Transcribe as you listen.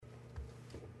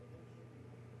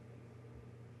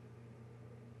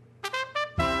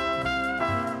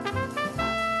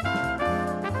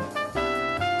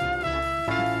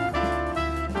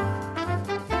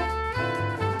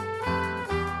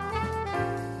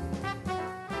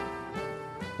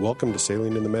Welcome to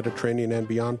Sailing in the Mediterranean and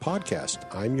Beyond podcast.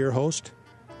 I'm your host.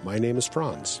 My name is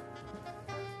Franz.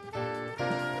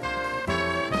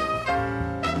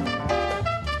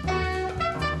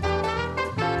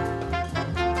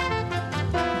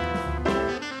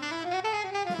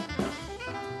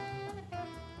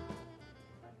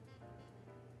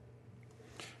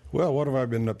 Well, what have I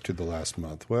been up to the last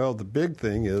month? Well, the big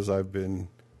thing is I've been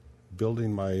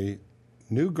building my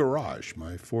new garage,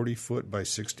 my 40-foot by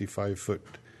 65-foot,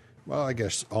 well, I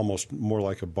guess almost more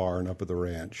like a barn up at the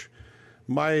ranch.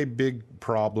 My big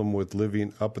problem with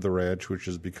living up at the ranch, which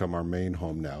has become our main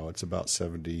home now, it's about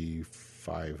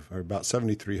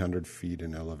 7,300 feet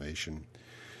in elevation,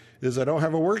 is I don't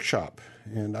have a workshop.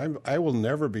 And I will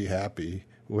never be happy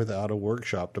without a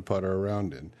workshop to putter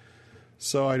around in.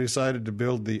 So I decided to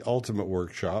build the ultimate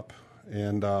workshop,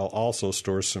 and I'll also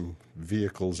store some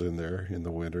vehicles in there in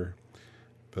the winter.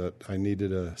 But I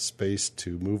needed a space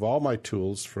to move all my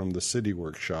tools from the city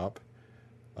workshop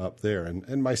up there.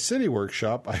 And my city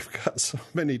workshop, I've got so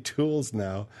many tools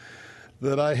now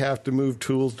that I have to move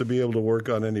tools to be able to work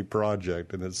on any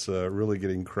project, and it's really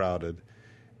getting crowded.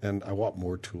 And I want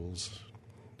more tools.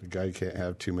 The guy can't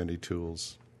have too many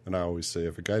tools. And I always say,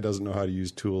 if a guy doesn't know how to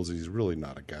use tools, he's really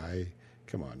not a guy.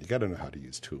 Come on, you got to know how to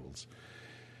use tools.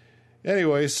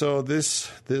 Anyway, so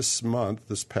this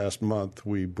past month,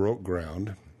 we broke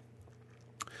ground.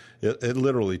 It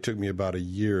literally took me about a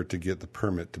year to get the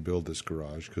permit to build this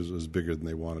garage because it was bigger than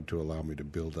they wanted to allow me to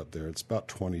build up there. It's about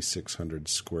 2,600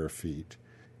 square feet.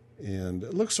 And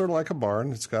it looks sort of like a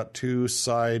barn. It's got two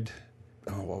side,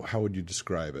 how would you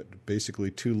describe it?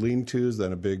 Basically two lean-tos,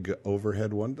 then a big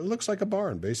overhead one. It looks like a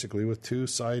barn, basically, with two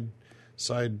side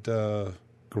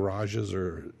garages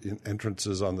or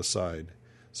entrances on the side.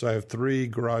 So I have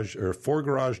four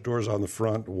garage doors on the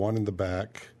front, one in the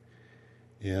back.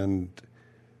 And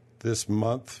this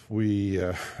month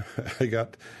I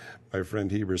got my friend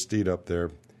Heber Steed up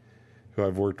there, who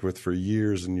I've worked with for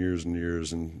years and years and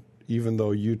years. And even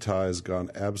though Utah has gone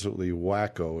absolutely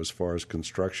wacko as far as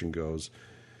construction goes,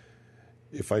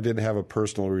 if I didn't have a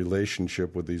personal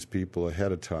relationship with these people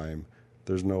ahead of time,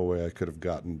 there's no way I could have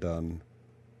got done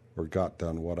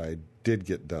what I did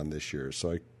get done this year.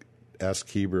 So I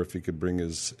asked Heber if he could bring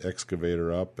his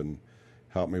excavator up and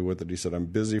help me with it. He said, "I'm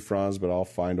busy, Franz, but I'll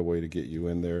find a way to get you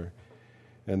in there."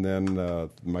 And then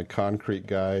my concrete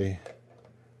guy,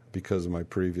 because of my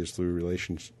previous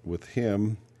relationship with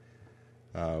him,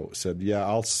 said, "Yeah,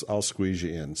 I'll squeeze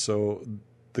you in." So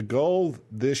the goal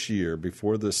this year,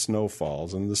 before the snow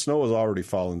falls, and the snow has already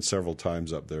fallen several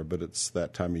times up there, but it's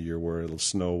that time of year where it'll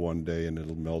snow one day and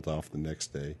it'll melt off the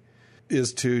next day,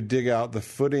 is to dig out the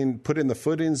footing, put in the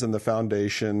footings and the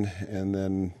foundation, and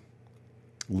then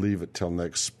leave it till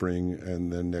next spring.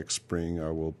 And then next spring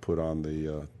I will put on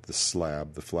the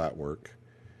slab, the flat work.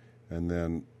 And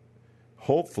then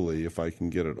hopefully, if I can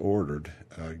get it ordered,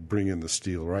 bring in the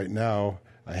steel. Right now,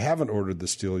 I haven't ordered the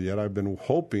steel yet. I've been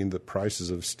hoping that prices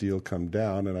of steel come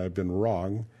down, and I've been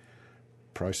wrong.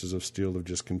 Prices of steel have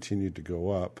just continued to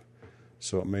go up,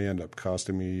 so it may end up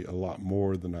costing me a lot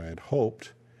more than I had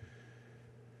hoped.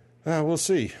 We'll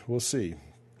see.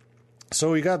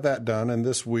 So we got that done, and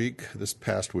this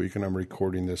past week, and I'm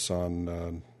recording this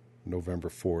on November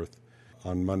 4th,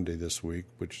 on Monday this week,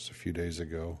 which is a few days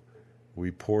ago,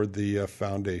 we poured the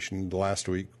foundation last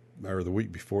week, or the week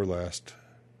before last.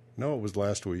 No, it was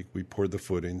last week. We poured the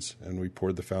footings, and we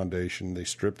poured the foundation. They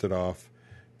stripped it off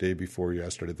day before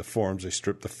yesterday. They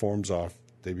stripped the forms off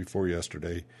day before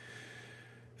yesterday.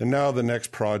 And now the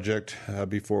next project,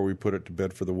 before we put it to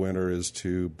bed for the winter, is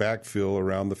to backfill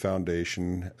around the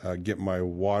foundation, get my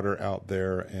water out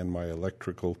there and my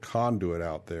electrical conduit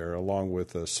out there, along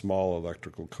with a small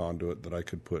electrical conduit that I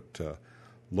could put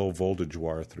low voltage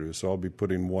wire through. So I'll be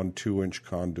putting one 2-inch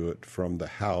conduit from the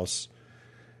house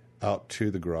out to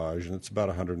the garage, and it's about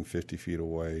 150 feet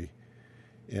away,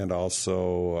 and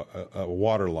also a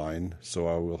water line, so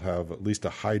I will have at least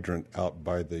a hydrant out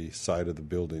by the side of the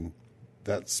building.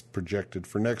 That's projected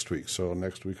for next week, so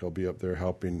next week I'll be up there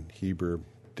helping Heber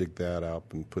dig that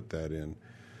up and put that in.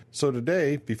 So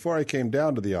today, before I came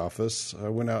down to the office, I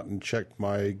went out and checked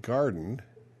my garden.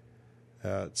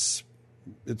 It's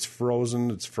frozen.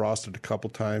 It's frosted a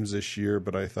couple times this year,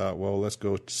 but I thought, well, let's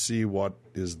go see what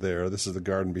is there. This is the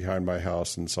garden behind my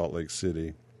house in Salt Lake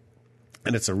City,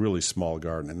 and it's a really small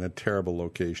garden and a terrible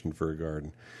location for a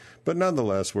garden. But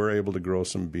nonetheless, we're able to grow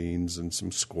some beans and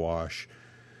some squash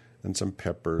and some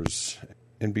peppers.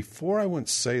 And before I went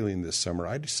sailing this summer,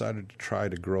 I decided to try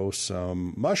to grow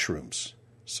some mushrooms,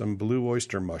 some blue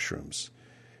oyster mushrooms.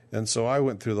 And so I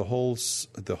went through the whole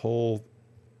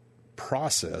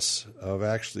process of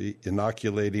actually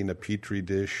inoculating a Petri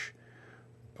dish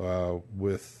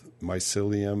with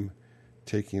mycelium,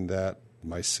 taking that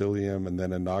mycelium and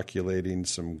then inoculating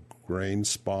some grain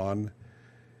spawn,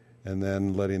 and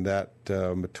then letting that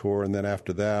mature. And then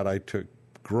after that, I took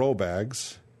grow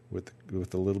bags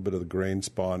with a little bit of the grain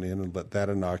spawn in and let that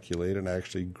inoculate, and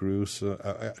actually grew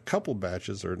a couple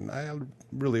batches, or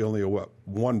really only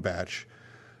one batch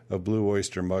of blue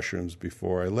oyster mushrooms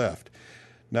before I left.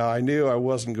 Now, I knew I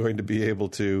wasn't going to be able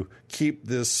to keep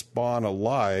this spawn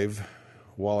alive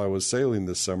while I was sailing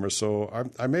this summer, so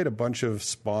I made a bunch of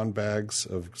spawn bags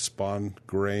of spawn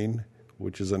grain,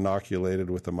 which is inoculated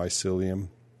with the mycelium,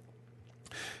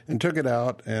 and took it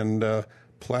out and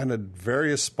planted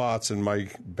various spots in my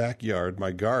backyard,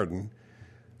 my garden,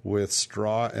 with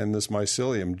straw and this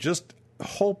mycelium, just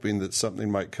hoping that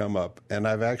something might come up. And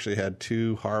I've actually had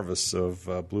 2 harvests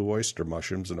of blue oyster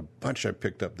mushrooms and a bunch I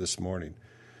picked up this morning.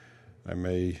 I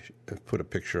may put a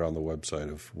picture on the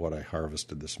website of what I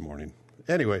harvested this morning.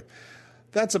 Anyway,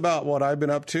 that's about what I've been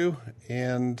up to.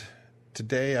 And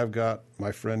today I've got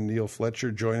my friend Neil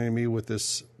Fletcher joining me with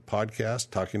this podcast,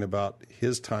 talking about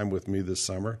his time with me this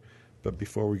summer. But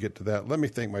before we get to that, let me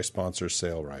thank my sponsor,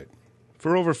 Sailrite.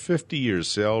 For over 50 years,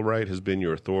 Sailrite has been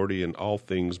your authority in all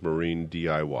things marine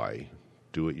DIY.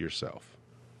 Do it yourself.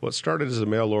 What started as a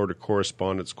mail-order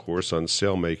correspondence course on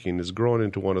sailmaking has grown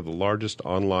into one of the largest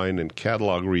online and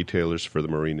catalog retailers for the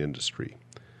marine industry.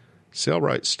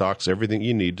 Sailrite stocks everything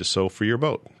you need to sew for your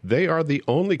boat. They are the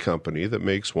only company that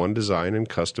makes one design and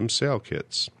custom sail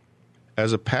kits.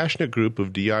 As a passionate group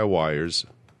of DIYers,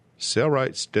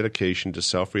 Sailrite's dedication to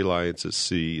self-reliance at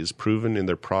sea is proven in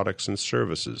their products and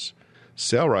services.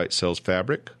 Sailrite sells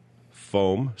fabric,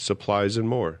 foam, supplies, and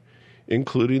more,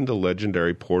 including the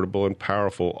legendary portable and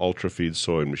powerful UltraFeed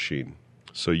sewing machine.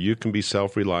 So you can be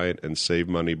self-reliant and save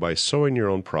money by sewing your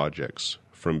own projects,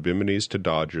 from biminis to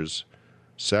dodgers,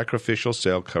 sacrificial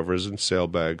sail covers and sail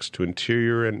bags, to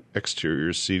interior and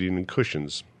exterior seating and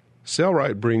cushions.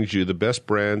 Sailrite brings you the best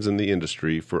brands in the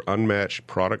industry for unmatched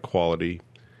product quality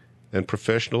and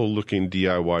professional-looking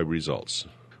DIY results.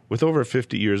 With over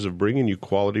 50 years of bringing you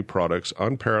quality products,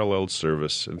 unparalleled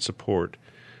service and support,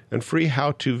 and free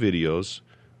how-to videos,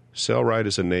 Sailrite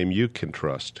is a name you can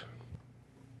trust.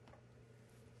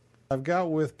 I've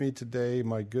got with me today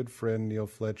my good friend Neil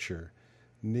Fletcher.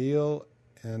 Neil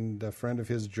and a friend of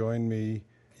his joined me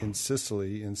in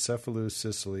Sicily, in Cefalù,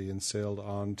 Sicily, and sailed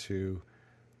on to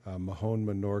Mahon,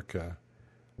 Minorca,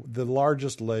 the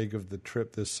largest leg of the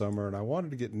trip this summer. And I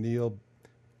wanted to get Neil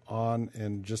on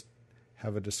and just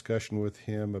have a discussion with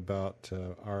him about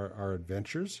our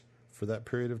adventures for that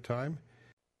period of time.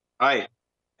 Hi.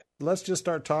 Let's just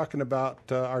start talking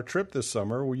about our trip this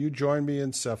summer. Will you join me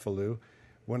in Cefalù?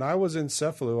 When I was in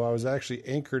Cefalù, I was actually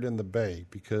anchored in the bay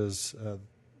because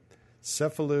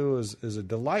Cefalù is a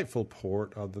delightful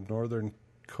port on the northern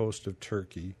coast of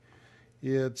Turkey.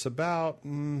 It's about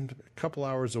a couple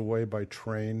hours away by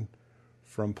train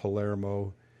from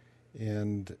Palermo,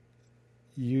 and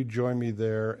you joined me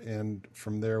there, and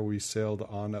from there we sailed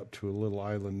on up to a little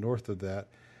island north of that.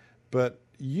 But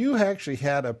you actually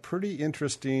had a pretty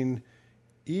interesting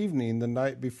evening the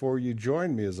night before you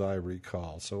joined me, as I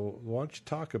recall. So why don't you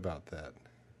talk about that?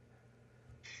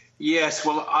 Yes,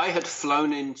 well, I had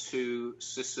flown into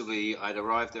Sicily. I'd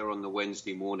arrived there on the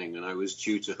Wednesday morning, and I was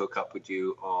due to hook up with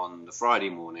you on the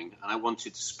Friday morning. And I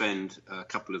wanted to spend a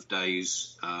couple of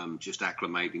days just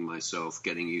acclimating myself,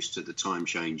 getting used to the time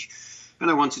change. And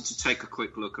I wanted to take a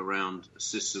quick look around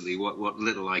Sicily, what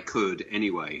little I could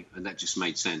anyway. And that just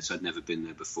made sense. I'd never been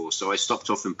there before. So I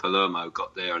stopped off in Palermo,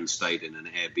 got there and stayed in an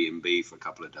Airbnb for a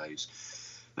couple of days.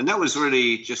 And that was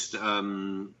really just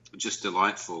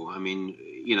delightful. I mean,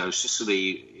 you know,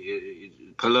 Sicily,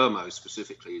 Palermo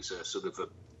specifically, is a sort of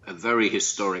a very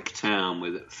historic town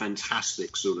with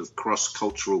fantastic sort of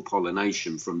cross-cultural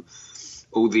pollination from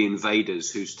all the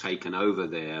invaders who's taken over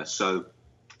there. So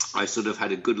I sort of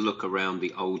had a good look around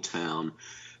the old town,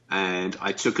 and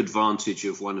I took advantage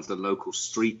of one of the local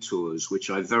street tours, which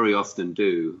I very often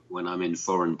do when I'm in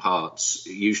foreign parts,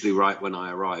 usually right when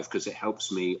I arrive, because it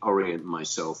helps me orient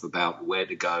myself about where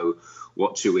to go,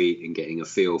 what to eat, and getting a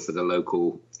feel for the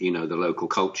local, you know, the local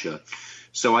culture.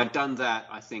 So I'd done that,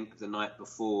 I think, the night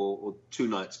before, or 2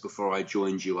 nights before I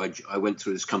joined you. I went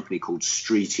through this company called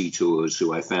Streety Tours,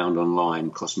 who I found online.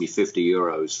 It cost me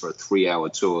 €50 for a 3-hour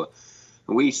tour.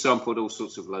 And we sampled all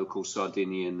sorts of local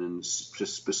Sardinian and,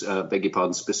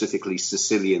 specifically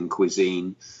Sicilian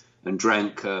cuisine, and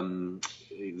drank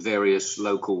various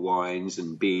local wines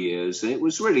and beers. And it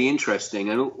was really interesting.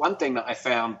 And one thing that I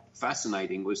found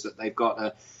fascinating was that they've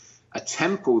got a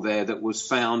temple there that was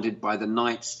founded by the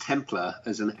Knights Templar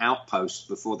as an outpost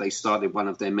before they started one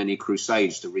of their many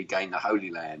crusades to regain the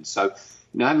Holy Land. So,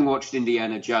 having watched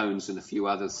Indiana Jones and a few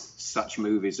other such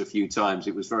movies a few times,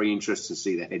 it was very interesting to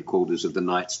see the headquarters of the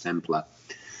Knights Templar.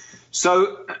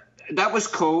 So that was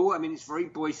cool. I mean, it's very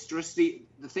boisterous. The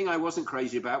thing I wasn't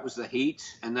crazy about was the heat,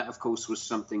 and that, of course, was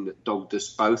something that dogged us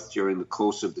both during the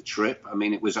course of the trip. I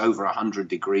mean, it was over 100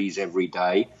 degrees every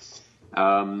day.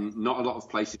 Not a lot of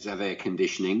places have air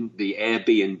conditioning. The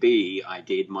Airbnb I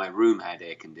did, my room had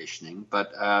air conditioning.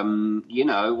 But,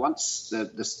 once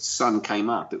the sun came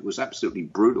up, it was absolutely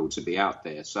brutal to be out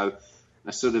there. So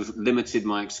I sort of limited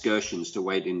my excursions to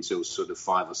wait until sort of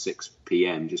 5 or 6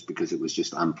 p.m. just because it was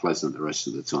just unpleasant the rest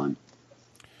of the time.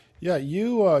 Yeah,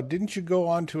 you didn't you go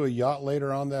onto a yacht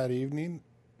later on that evening?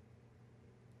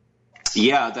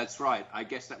 Yeah, that's right. I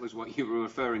guess that was what you were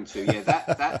referring to. Yeah,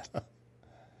 that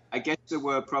I guess there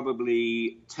were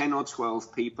probably 10 or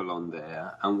 12 people on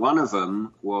there, and one of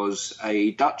them was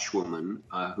a Dutch woman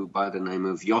who, by the name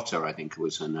of Jutta, I think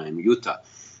was her name, Jutta.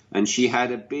 And she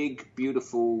had a big,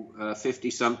 beautiful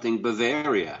 50-something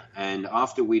Bavaria. And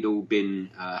after we'd all been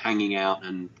hanging out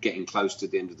and getting close to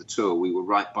the end of the tour, we were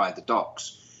right by the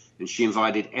docks. And she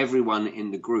invited everyone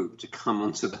in the group to come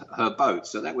onto her boat.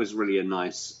 So that was really a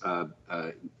nice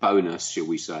bonus, shall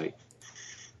we say.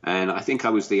 And I think I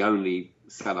was the only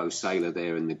fellow sailor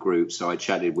there in the group, so I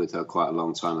chatted with her quite a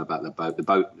long time about the boat. The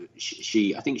boat,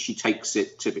 I think she takes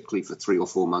it typically for 3 or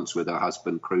 4 months with her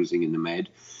husband cruising in the Med.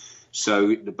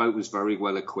 So the boat was very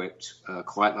well equipped,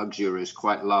 quite luxurious,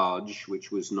 quite large,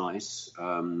 which was nice,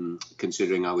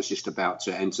 considering I was just about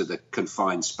to enter the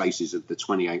confined spaces of the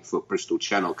 28-foot Bristol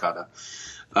Channel cutter.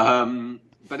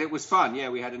 But it was fun. Yeah,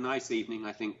 we had a nice evening.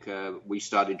 I think we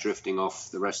started drifting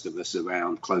off, the rest of us,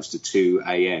 around close to 2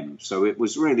 a.m. So it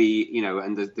was really,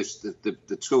 and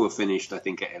the tour finished, I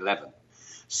think, at 11.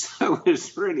 So it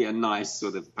was really a nice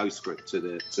sort of postscript to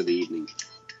the evening.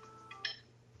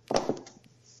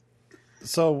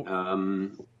 So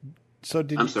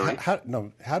did I'm you, sorry.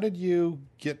 How did you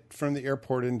get from the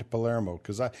airport into Palermo?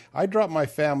 Because I dropped my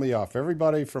family off.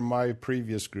 Everybody from my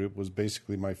previous group was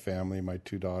basically my family, my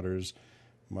 2 daughters,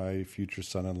 my future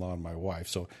son-in-law, and my wife.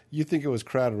 So you think it was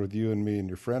crowded with you and me and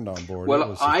your friend on board? Well, it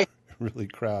was really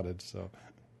crowded. So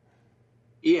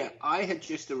yeah, I had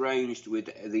just arranged with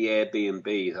the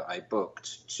Airbnb that I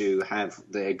booked to have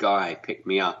their guy pick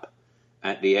me up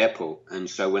at the airport, and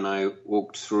so when I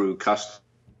walked through customs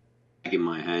in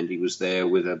my hand, he was there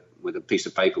with a piece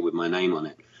of paper with my name on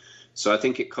it. So I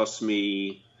think it cost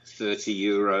me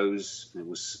 €30. It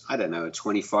was, I don't know, a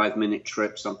 25-minute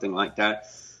trip, something like that.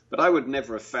 But I would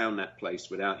never have found that place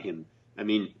without him. I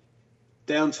mean,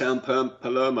 downtown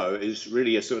Palermo is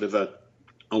really a sort of a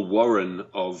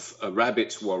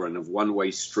rabbit's warren of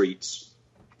one-way streets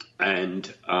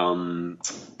and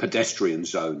pedestrian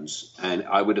zones. And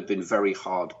I would have been very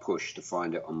hard pushed to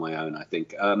find it on my own, I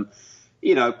think.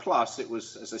 Plus it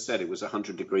was, as I said, it was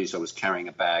 100 degrees. I was carrying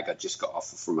a bag. I just got off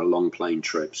from a long plane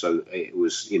trip. So it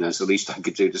was, it's the least I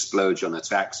could do to splurge on a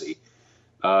taxi.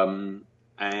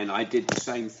 And I did the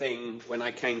same thing when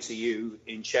I came to you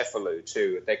in Cefalù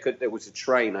too. There was a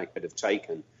train I could have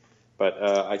taken, but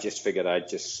I just figured I'd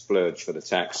just splurge for the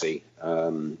taxi.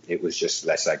 It was just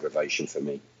less aggravation for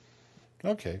me.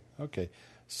 Okay.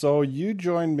 So you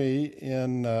joined me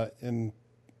in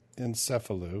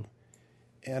Cefalù,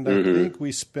 and I think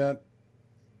we spent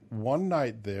one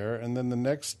night there, and then the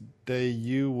next day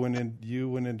you went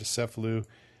into Cefalù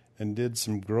and did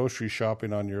some grocery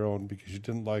shopping on your own because you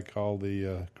didn't like all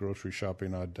the grocery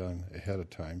shopping I'd done ahead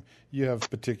of time. You have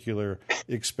particular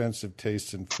expensive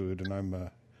tastes in food, and I'm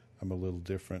a little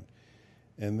different.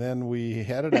 And then we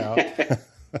headed out.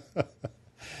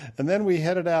 And then we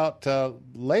headed out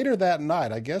later that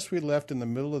night. I guess we left in the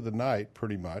middle of the night,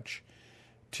 pretty much,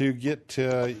 to get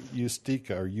to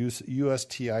Ustica, or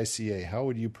Ustica. How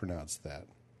would you pronounce that?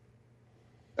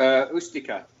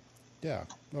 Ustica. Yeah,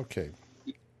 okay.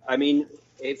 I mean,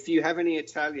 if you have any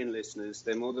Italian listeners,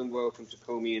 they're more than welcome to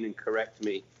call me in and correct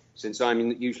me, since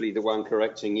I'm usually the one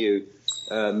correcting you.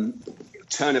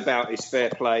 Turnabout is fair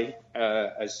play,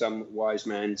 as some wise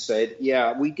man said.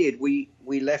 Yeah, we did. We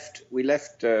left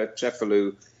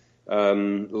Cefalù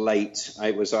late.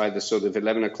 It was either sort of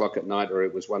 11 o'clock at night or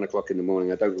it was 1 o'clock in the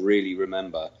morning. I don't really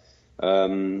remember.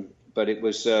 But it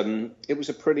was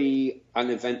a pretty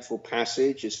uneventful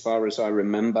passage as far as I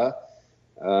remember.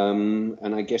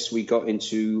 And I guess we got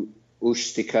into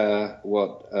Ustica,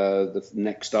 the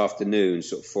next afternoon,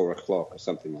 sort of 4 o'clock or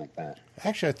something like that.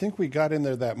 Actually, I think we got in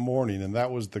there that morning, and that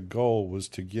was the goal, was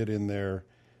to get in there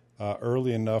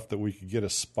early enough that we could get a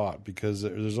spot, because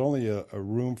there's only a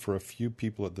room for a few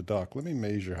people at the dock. Let me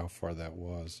measure how far that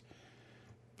was.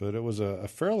 But it was a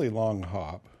fairly long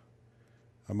hop.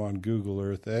 I'm on Google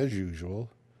Earth as usual.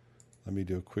 Let me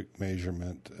do a quick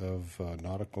measurement of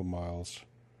nautical miles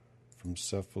from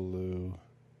Cefalù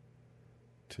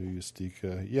to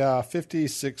Ustica. Yeah,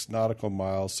 56 nautical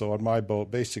miles. So on my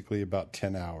boat, basically about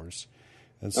 10 hours.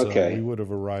 And so we would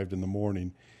have arrived in the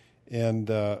morning. And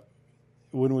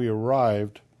when we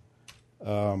arrived,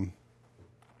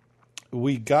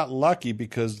 we got lucky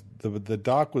because the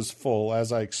dock was full,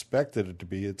 as I expected it to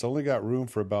be. It's only got room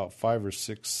for about 5 or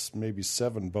 6, maybe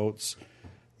 7 boats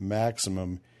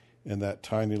maximum in that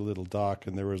tiny little dock.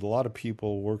 And there was a lot of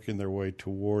people working their way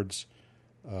towards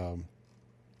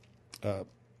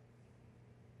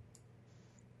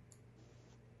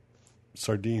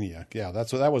Sardinia. Yeah,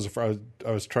 that's what that was. I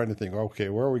was trying to think, okay,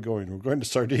 where are we going? We're going to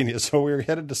Sardinia. So we were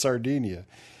headed to Sardinia.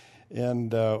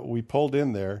 And we pulled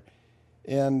in there.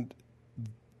 And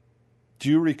do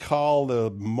you recall the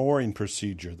mooring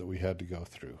procedure that we had to go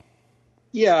through?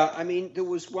 Yeah, I mean, there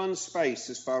was one space,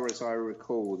 as far as I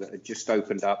recall, that had just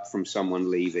opened up from someone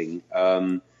leaving.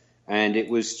 And it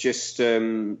was just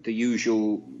the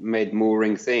usual med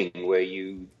mooring thing where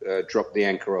you drop the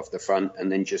anchor off the front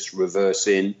and then just reverse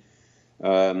in.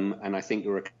 And I think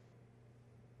there were a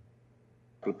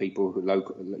couple of people who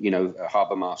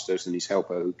harbour masters and his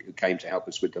helper who came to help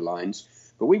us with the lines.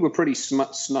 But we were pretty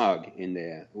snug in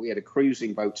there. We had a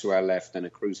cruising boat to our left and a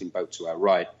cruising boat to our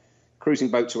right. Cruising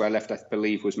boat to our left, I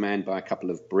believe, was manned by a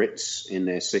couple of Brits in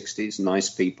their 60s,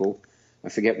 nice people. I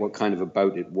forget what kind of a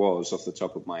boat it was off the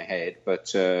top of my head,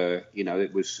 but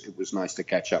it was nice to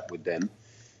catch up with them.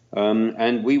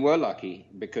 And we were lucky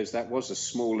because that was a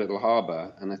small little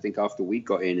harbour. And I think after we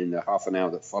got in the half an hour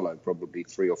that followed, probably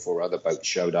 3 or 4 other boats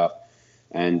showed up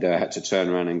and had to turn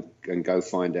around and go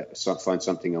find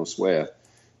something elsewhere.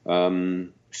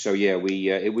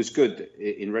 It was good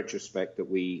in retrospect that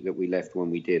we left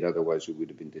when we did. Otherwise, we would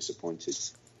have been disappointed.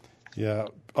 Yeah,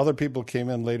 other people came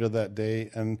in later that day,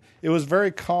 and it was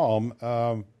very calm.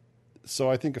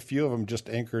 So I think a few of them just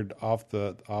anchored off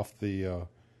the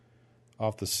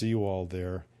seawall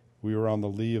there. We were on the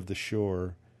lee of the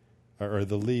shore, or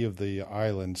the lee of the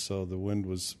island, so the wind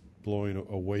was blowing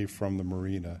away from the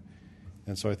marina.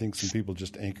 And so I think some people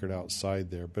just anchored outside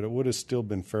there. But it would have still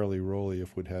been fairly rolly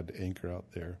if we'd had to anchor out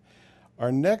there.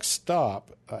 Our next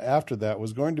stop after that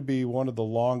was going to be one of the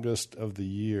longest of the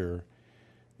year,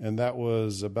 and that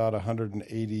was about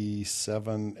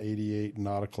 187, 88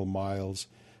 nautical miles.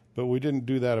 But we didn't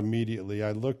do that immediately.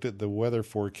 I looked at the weather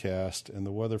forecast, and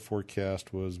the weather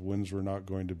forecast was winds were not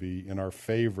going to be in our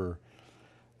favor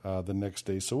the next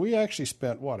day. So we actually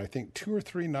spent, I think 2 or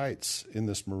 3 nights in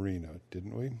this marina,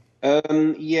 didn't we?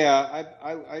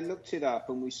 I looked it up,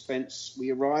 and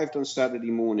we arrived on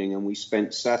Saturday morning, and we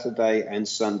spent Saturday and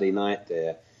Sunday night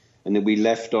there, and then we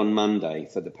left on Monday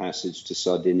for the passage to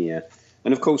Sardinia.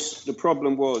 And of course, the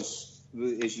problem was,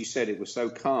 as you said, it was so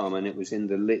calm, and it was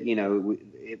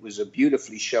it was a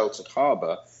beautifully sheltered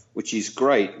harbour, which is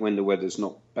great when the weather's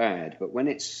not bad. But when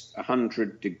it's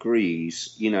 100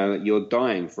 degrees, you're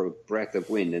dying for a breath of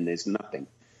wind, and there's nothing.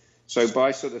 So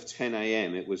by sort of 10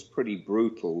 a.m., it was pretty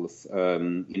brutal,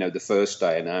 the first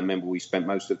day. And I remember we spent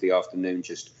most of the afternoon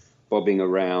just bobbing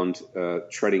around,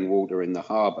 treading water in the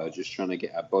harbour, just trying to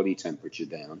get our body temperature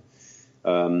down,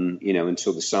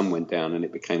 until the sun went down and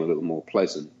it became a little more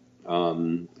pleasant.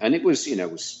 And it was,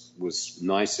 was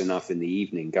nice enough in the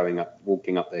evening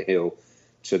walking up the hill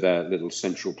to the little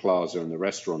central plaza and the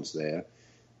restaurants there.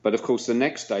 But, of course, the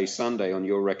next day, Sunday, on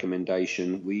your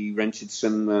recommendation, we rented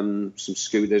some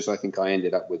scooters. I think I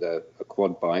ended up with a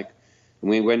quad bike. And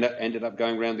we ended up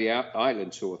going around the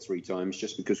island 2 or 3 times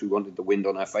just because we wanted the wind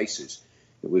on our faces.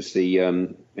 It was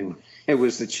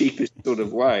the cheapest sort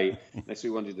of way, unless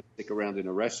we wanted to stick around in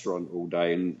a restaurant all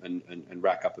day and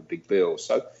rack up a big bill.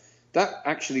 So that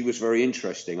actually was very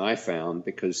interesting, I found,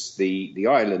 because the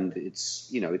island,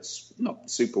 it's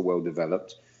not super well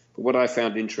developed. But what I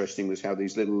found interesting was how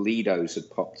these little lidos had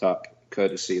popped up,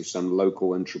 courtesy of some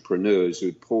local entrepreneurs who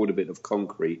had poured a bit of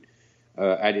concrete,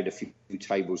 added a few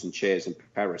tables and chairs and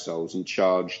parasols, and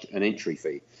charged an entry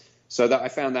fee. So that I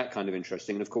found that kind of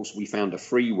interesting. And, of course, we found a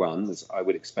free one, as I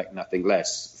would expect nothing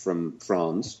less from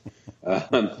France,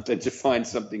 than to find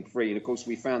something free. And, of course,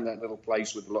 we found that little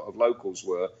place where a lot of locals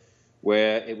were,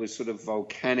 where it was sort of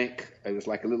volcanic. It was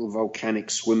like a little volcanic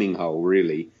swimming hole,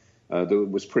 really. That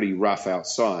was pretty rough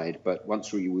outside, but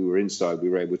once we were inside, we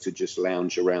were able to just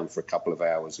lounge around for a couple of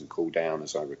hours and cool down,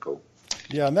 as I recall.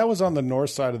 Yeah, and that was on the north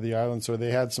side of the island, so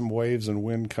they had some waves and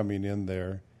wind coming in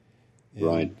there.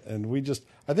 Right. And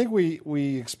I think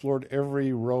we explored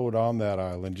every road on that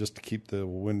island just to keep the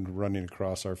wind running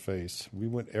across our face. We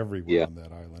went everywhere on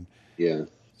that island. Yeah.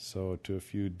 So to a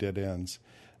few dead ends.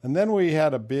 And then we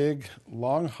had a big,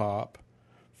 long hop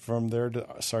from there to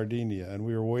Sardinia, and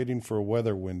we were waiting for a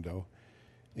weather window.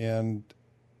 And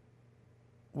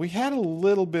we had a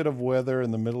little bit of weather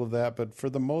in the middle of that, but for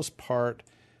the most part,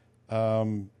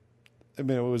 it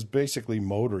was basically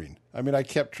motoring. I mean,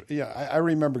 I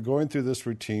remember going through this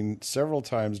routine several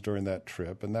times during that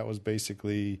trip, and that was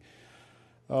basically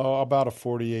about a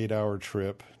 48-hour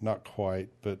trip, not quite,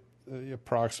 but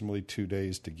approximately 2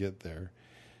 days to get there.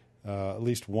 At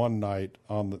least one night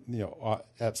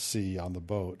at sea on the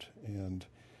boat, and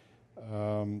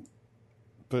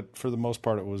but for the most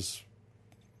part, it was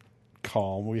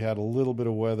calm. We had a little bit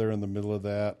of weather in the middle of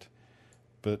that,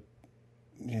 but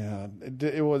yeah,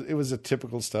 it was a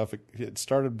typical stuff. It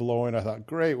started blowing. I thought,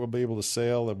 great, we'll be able to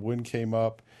sail. The wind came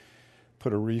up,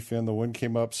 put a reef in. The wind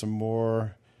came up some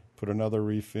more, put another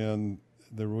reef in.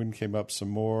 The wind came up some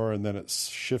more, and then it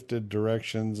shifted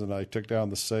directions, and I took down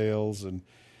the sails, and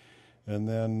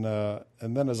then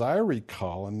as I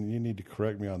recall, and you need to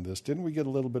correct me on this, didn't we get a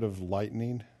little bit of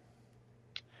lightning?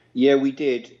 Yeah, we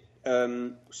did.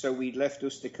 So we left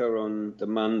Ustica on the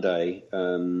Monday,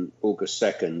 August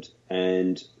 2nd,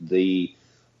 and we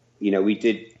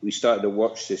started a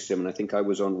watch system, and I think I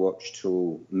was on watch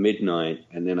till midnight,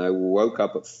 and then I woke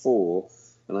up at 4,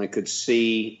 and I could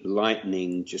see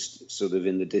lightning just sort of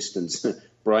in the distance,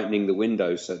 brightening the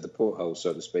windows, so the porthole,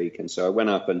 so to speak. And so I went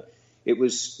up, and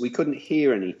we couldn't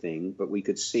hear anything, but we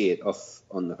could see it off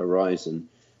on the horizon.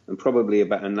 And probably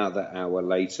about another hour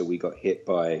later, we got hit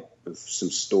by some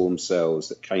storm cells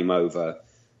that came over.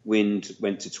 Wind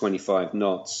went to 25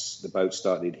 knots. The boat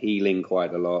started heeling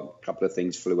quite a lot. A couple of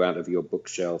things flew out of your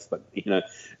bookshelf, but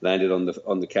landed on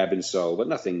the cabin sole, but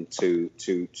nothing too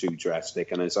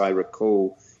drastic. And as I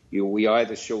recall, we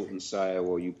either shortened sail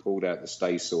or you pulled out the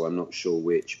staysail. I'm not sure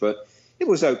which, but it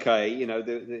was okay.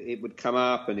 It would come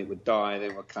up and it would die,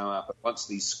 then it would come up. But once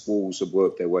these squalls had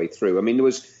worked their way through, I mean, there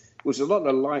was a lot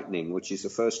of lightning, which is the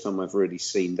first time I've really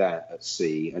seen that at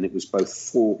sea. And it was both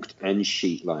forked and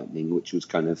sheet lightning, which was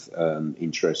kind of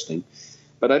interesting.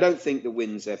 But I don't think the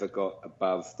winds ever got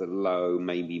above the low,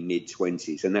 maybe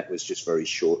mid-20s. And that was just very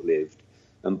short-lived.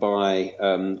 And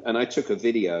and I took a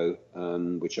video,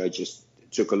 which I just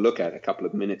took a look at a couple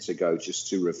of minutes ago, just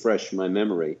to refresh my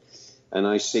memory. And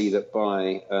I see that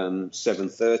by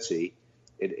 7:30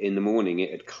 in the morning,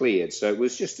 it had cleared. So it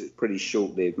was just pretty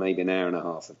short-lived, maybe an hour and a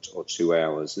half or 2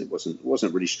 hours. And it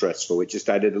wasn't really stressful. It just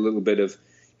added a little bit of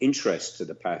interest to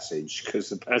the passage, because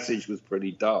the passage was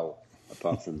pretty dull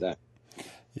apart from that.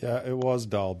 Yeah, it was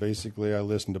dull. Basically, I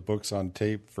listened to books on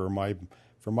tape for my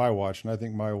watch, and I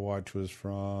think my watch was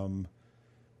from,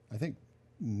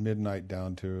 midnight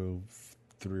down to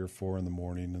 3 or 4 in the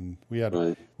morning, and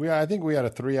I think we had a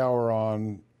 3-hour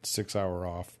on, 6-hour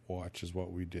off watch is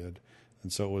what we did,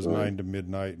 and so it was 9 to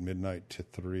midnight, midnight to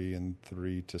 3, and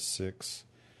 3 to 6,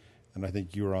 and I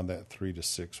think you were on that 3 to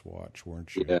 6 watch,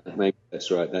 weren't you? Yeah, maybe that's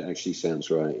right. That actually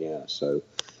sounds right. Yeah. So,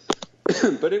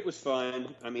 but it was fine.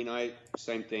 I mean,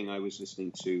 same thing. I was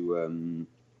listening to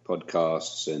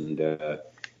podcasts and.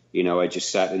 I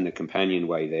just sat in the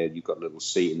companionway there. You've got a little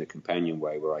seat in the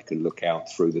companionway where I can look out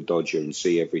through the Dodger and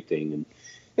see everything. And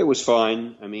it was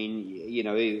fine. I mean,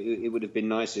 it would have been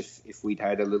nice if we'd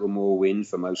had a little more wind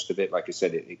for most of it. Like I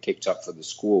said, it kicked up for the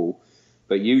squall.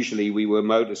 But usually we were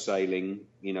motor sailing,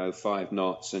 5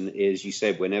 knots. And as you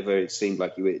said, whenever it seemed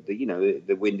like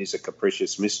the wind is a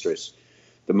capricious mistress.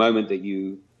 The moment that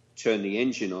you turn the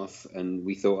engine off, and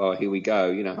we thought, oh, here we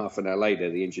go. Half an hour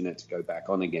later, the engine had to go back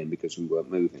on again because we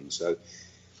weren't moving. So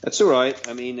that's all right.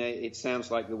 I mean, it sounds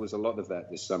like there was a lot of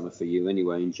that this summer for you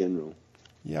anyway, in general.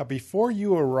 Yeah, before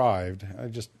you arrived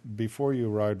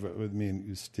with me in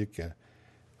Ustica,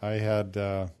 I had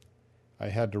to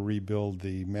rebuild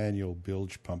the manual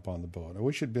bilge pump on the boat. I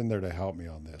wish you'd been there to help me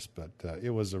on this, but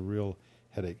it was a real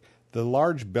headache. The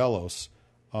large bellows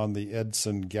on the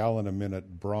Edson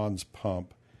gallon-a-minute bronze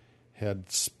pump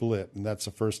had split, and that's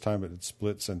the first time it had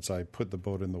split since I put the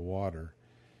boat in the water.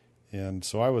 And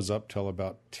so I was up till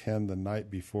about 10 the night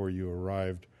before you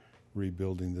arrived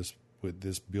rebuilding this with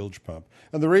this bilge pump.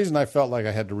 And the reason I felt like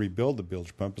I had to rebuild the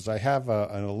bilge pump is I have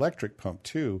an electric pump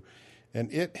too,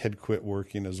 and it had quit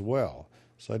working as well.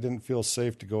 So I didn't feel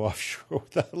safe to go offshore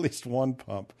without at least one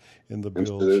pump in the bilge.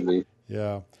 Absolutely.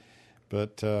 Yeah.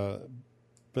 But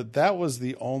that was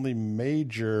the only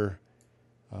major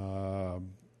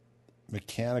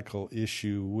mechanical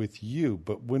issue with you.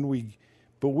 But when we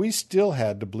But we still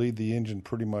had to bleed the engine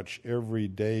pretty much every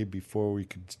day before we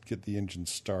could get the engine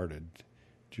started.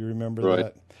 Do you remember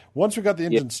that? Once we got the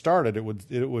engine started, it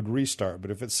would restart.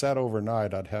 But if it sat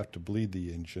overnight, I'd have to bleed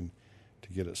the engine to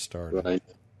get it started. Right.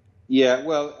 Yeah,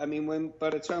 well, I mean,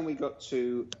 by the time we got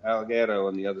to Alghero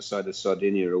on the other side of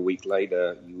Sardinia a week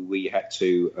later, we had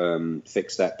to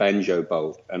fix that banjo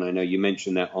bolt. And I know you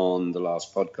mentioned that on the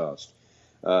last podcast.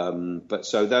 But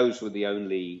so those were the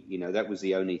only, that was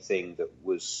the only thing that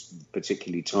was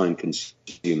particularly time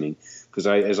consuming. Because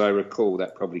as I recall,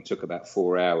 that probably took about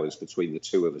 4 hours between the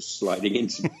two of us sliding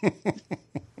into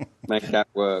make that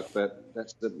work. But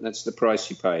that's the price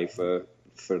you pay for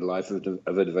a life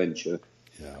of adventure.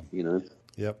 Yeah.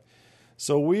 Yep.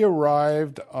 So we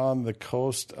arrived on the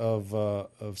coast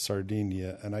of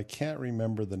Sardinia, and I can't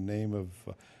remember the name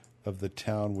of the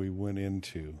town we went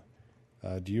into.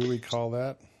 Do you recall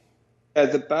that?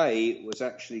 The bay was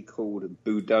actually called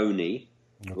Budoni,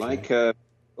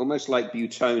 almost like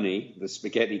Butoni, the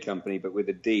spaghetti company, but with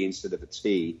a D instead of a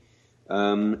T.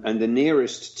 And the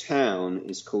nearest town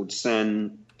is called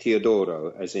San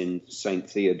Teodoro, as in Saint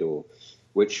Theodore,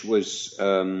 which was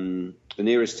the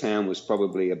nearest town was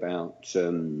probably about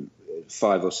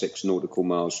 5 or 6 nautical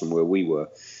miles from where we were.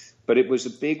 But it was a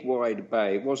big, wide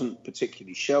bay. It wasn't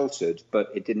particularly sheltered,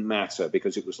 but it didn't matter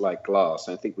because it was like glass.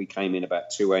 I think we came in about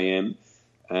 2 a.m.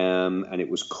 And it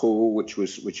was cool, which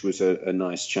was a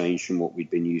nice change from what we'd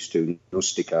been used to in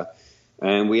Ustica.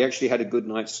 And we actually had a good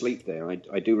night's sleep there.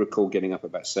 I do recall getting up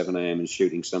about 7 a.m. and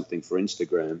shooting something for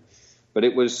Instagram. But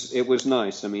it was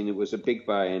nice. I mean, it was a big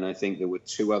bay, and I think there were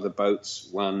 2 other boats,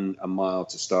 one a mile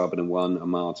to starboard and one a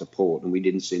mile to port, and we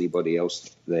didn't see anybody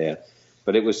else there.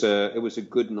 But it was a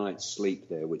good night's sleep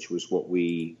there, which was what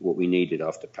we needed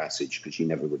after passage, because you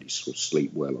never really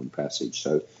sleep well on passage.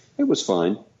 So it was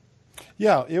fine.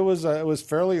 Yeah, it was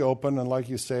fairly open, and like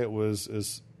you say,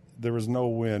 there was no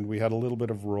wind. We had a little bit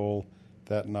of roll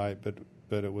that night,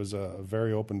 but it was a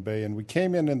very open bay, and we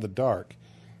came in the dark,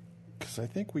 because I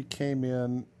think we came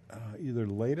in either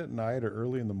late at night or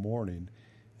early in the morning.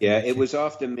 Yeah, it was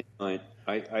after midnight.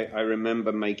 I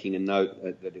remember making a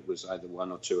note that it was either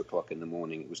 1 or 2 o'clock in the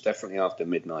morning. It was definitely after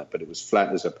midnight, but it was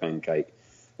flat as a pancake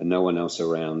and no one else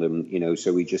around. And,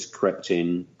 so we just crept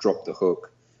in, dropped the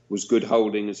hook. It was good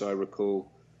holding, as I recall.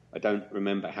 I don't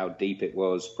remember how deep it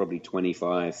was, probably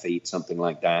 25 feet, something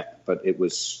like that. But it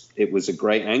was a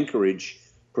great anchorage,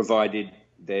 provided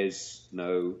there's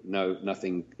no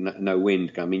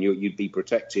wind. I mean, you'd be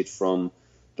protected from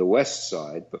the west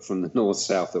side, but from the north,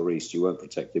 south, or east, you weren't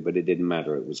protected. But it didn't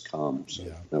matter; it was calm, so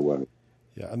no worry.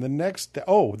 Yeah, and the next day,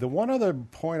 the one other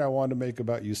point I wanted to make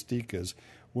about Ustica is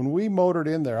when we motored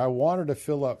in there, I wanted to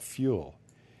fill up fuel,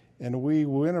 and we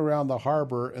went around the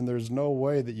harbor, and there's no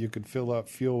way that you could fill up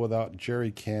fuel without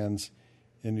jerry cans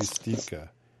in Ustica.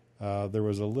 There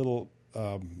was a little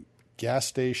gas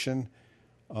station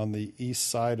on the east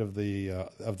side of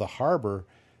the harbor,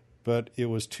 but it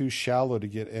was too shallow to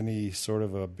get any sort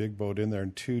of a big boat in there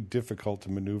and too difficult to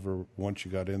maneuver once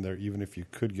you got in there, even if you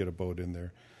could get a boat in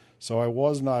there. So I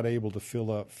was not able to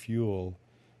fill up fuel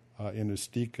in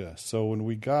Ustica. So when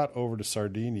we got over to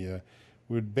Sardinia,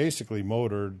 we'd basically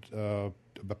motored,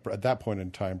 at that point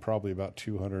in time, probably about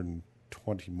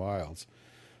 220 miles.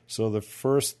 So the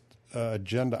first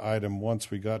agenda item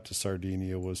once we got to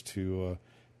Sardinia was to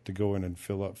go in and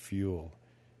fill up fuel.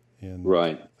 And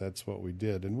that's what we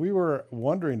did. And we were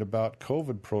wondering about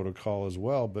COVID protocol as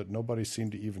well, but nobody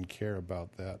seemed to even care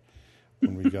about that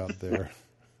when we got there.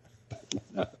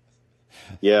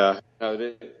 Yeah, well,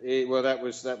 that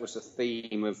was the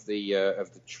theme of the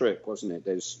trip, wasn't it?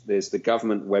 There's the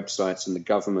government websites and the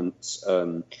government's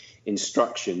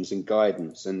instructions and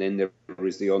guidance, and then there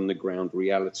is the on the ground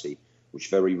reality,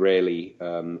 which very rarely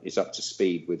is up to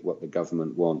speed with what the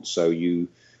government wants. So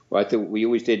I thought we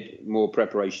always did more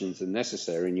preparations than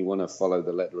necessary, and you want to follow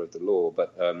the letter of the law.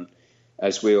 But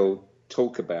as we'll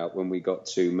talk about when we got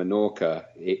to Menorca,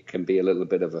 it can be a little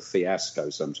bit of a fiasco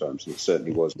sometimes, and it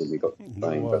certainly was when we got to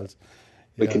Spain. But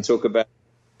we can talk about it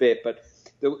a bit. But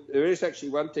there is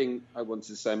actually one thing I wanted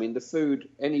to say. I mean, the food,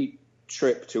 any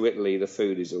trip to Italy, the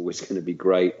food is always going to be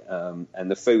great. And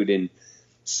the food in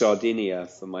Sardinia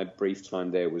for my brief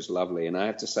time there was lovely, and I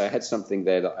have to say I had something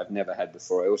there that I've never had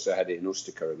before. I also had it in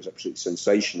Ustica. It was absolutely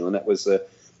sensational, and that was the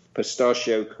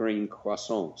pistachio cream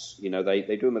croissants.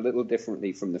 They do them a little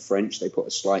differently from the French. They put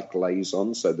a slight glaze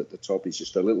on so that the top is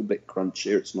just a little bit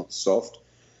crunchier. It's not soft,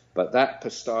 but that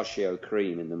pistachio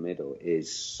cream in the middle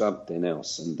is something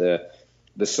else. And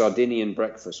the Sardinian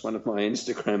breakfast, one of my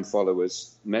Instagram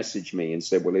followers messaged me and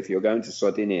said, well, if you're going to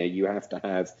Sardinia, you have to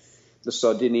have the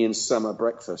Sardinian summer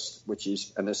breakfast, which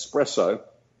is an espresso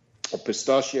a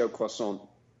pistachio croissant,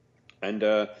 and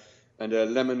a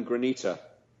lemon granita.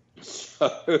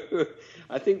 So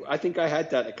I think I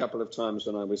had that a couple of times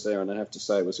when I was there, and I have to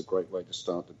say it was a great way to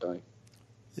start the day.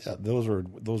 Yeah, those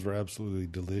were absolutely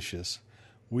delicious.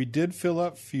 We did fill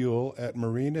up fuel at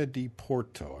Marina di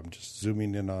Porto. I'm just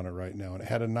zooming in on it right now, and it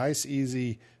had a nice,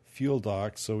 easy fuel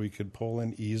dock, so we could pull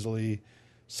in easily,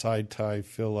 side tie,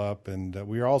 fill up, and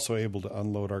we were also able to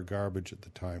unload our garbage at the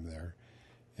time there,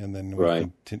 and then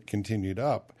we continued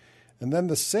up. And then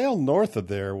the sail north of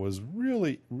there was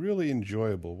really, really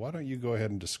enjoyable. Why don't you go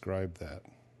ahead and describe that?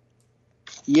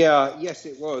 Yeah, yes,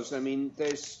 it was. I mean,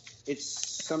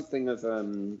 it's something of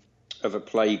a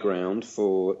playground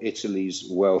for Italy's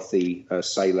wealthy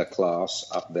sailor class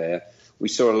up there. We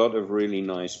saw a lot of really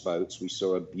nice boats. We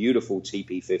saw a beautiful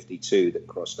TP-52 that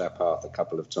crossed our path a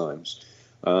couple of times.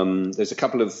 There's a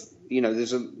couple of,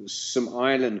 there's some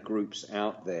island groups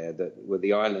out there where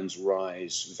the islands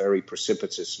rise very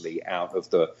precipitously out of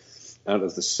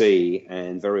the sea,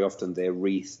 and very often they're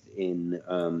wreathed in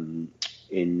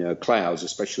clouds,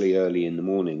 especially early in the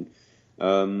morning.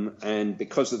 And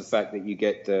because of the fact that you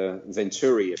get the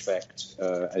Venturi effect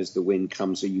as the wind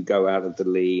comes, so you go out of the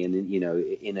lee, and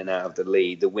in and out of the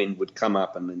lee, the wind would come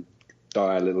up and then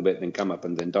die a little bit, then come up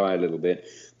and then die a little bit.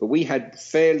 But we had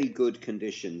fairly good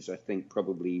conditions, I think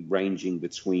probably ranging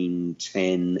between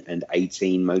 10 and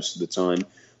 18 most of the time,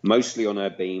 mostly on our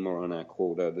beam or on our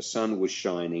quarter. The sun was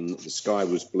shining, the sky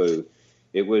was blue.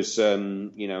 It was,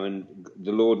 and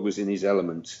the Lord was in his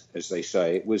element, as they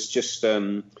say. It was just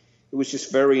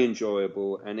very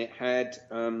enjoyable, and it had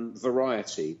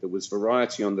variety. There was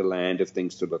variety on the land of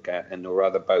things to look at, and there were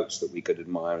other boats that we could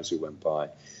admire as we went by.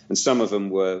 And some of them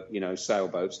were,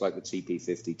 sailboats like the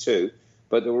TP-52,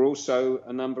 but there were also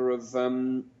a number of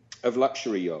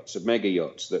luxury yachts, of mega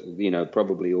yachts that,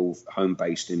 probably all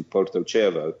home-based in Porto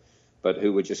Cervo, but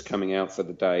who were just coming out for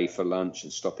the day for lunch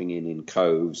and stopping in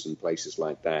coves and places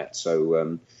like that.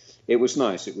 So it was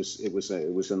nice. It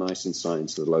was a nice insight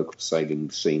into the local sailing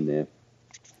scene there.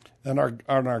 And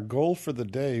our goal for the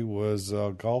day was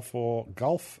Gulf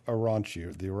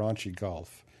Aranci, the Aranci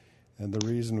Gulf. And the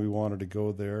reason we wanted to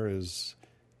go there is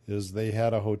they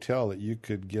had a hotel that you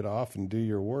could get off and do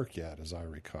your work at, as I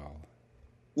recall.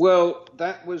 Well,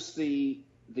 that was the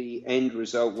end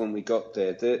result when we got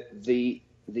there. The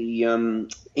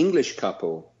English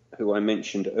couple who I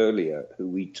mentioned earlier, who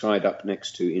we tied up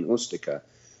next to in Ustica,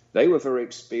 they were very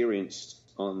experienced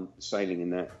on sailing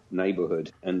in that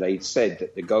neighborhood, and they said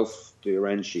that the Gulf de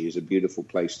Aranci is a beautiful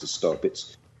place to stop.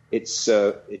 It's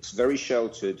very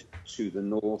sheltered to the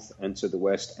north and to the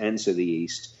west and to the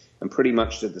east, and pretty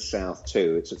much to the south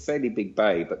too. It's a fairly big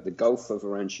bay, but the Gulf of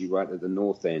Aranci right at the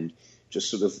north end, just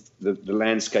sort of the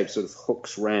landscape sort of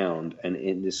hooks round, and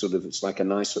in this it's like a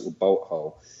nice little bolt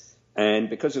hole. And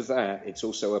because of that, it's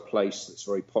also a place that's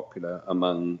very popular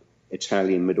among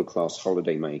Italian middle-class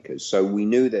holidaymakers. So we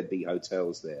knew there'd be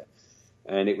hotels there.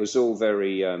 And it was all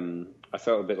very, I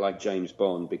felt a bit like James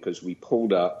Bond, because we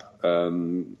pulled up,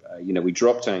 we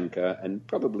dropped anchor, and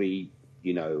probably,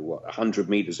 100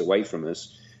 meters away from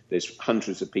us, there's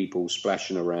hundreds of people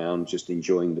splashing around, just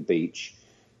enjoying the beach.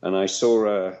 And I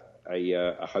saw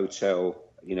a hotel,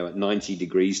 at 90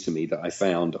 degrees to me that I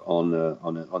found on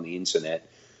the internet.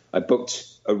 I booked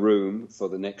a room for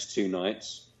the next 2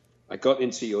 nights. I got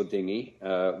into your dinghy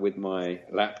with my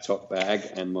laptop bag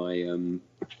and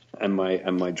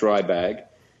my dry bag,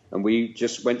 and we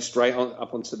just went straight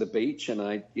up onto the beach. And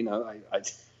I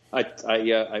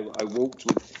walked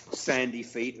with sandy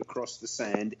feet across the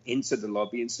sand into the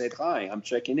lobby and said, "Hi, I'm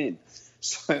checking in."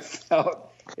 So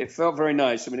it felt very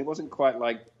nice. I mean, it wasn't quite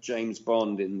like James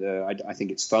Bond in I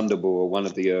think it's Thunderball, or one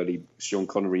of the early Sean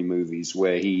Connery movies,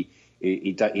 where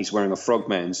he's wearing a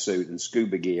frogman suit and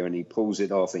scuba gear, and he pulls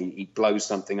it off and he blows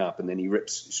something up, and then he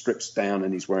strips down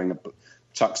and he's wearing a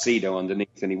tuxedo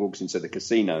underneath, and he walks into the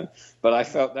casino. But I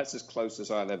felt that's as close as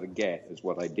I'll ever get as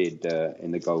what I did in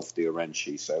the Gulf de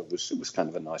Aranci. So it was kind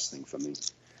of a nice thing for me.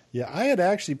 Yeah, I had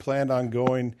actually planned on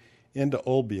going into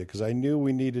Olbia because I knew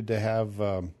we needed to have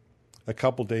a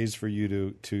couple days for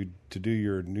you to do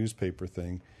your newspaper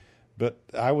thing. But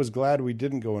I was glad we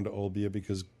didn't go into Olbia,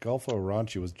 because Gulf of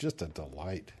Aranci was just a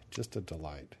delight.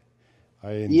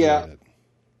 I enjoyed it.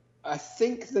 I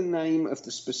think the name of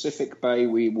the specific bay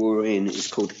we were in is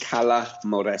called Cala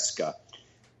Moresca.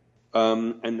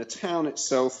 And the town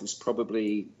itself is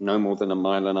probably no more than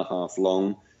 1.5 miles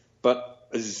long, but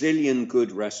a zillion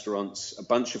good restaurants, a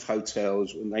bunch of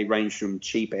hotels, and they range from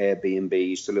cheap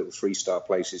Airbnbs to little 3-star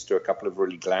places to a couple of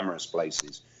really glamorous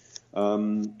places.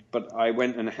 But I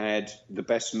went and had the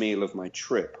best meal of my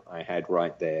trip I had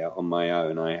right there on my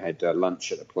own. I had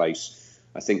lunch at a place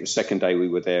I think the second day we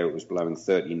were there, it was blowing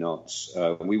 30 knots.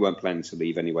 We weren't planning to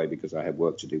leave anyway because I had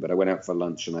work to do. But I went out for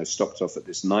lunch and I stopped off at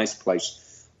this nice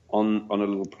place on a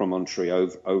little promontory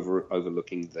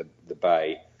overlooking the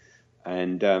bay.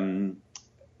 And,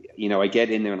 I get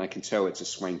in there and I can tell it's a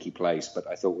swanky place. But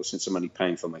I thought, well, since I'm only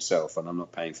paying for myself and I'm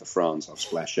not paying for France, I'll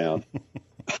splash out.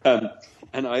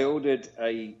 And I ordered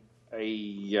an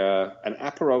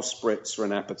Aperol Spritz for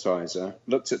an appetizer,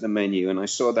 looked at the menu, and I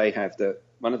saw they have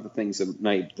one of the things that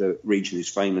the region is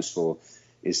famous for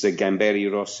is the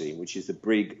Gamberi Rossi, which is the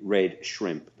big red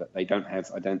shrimp that they don't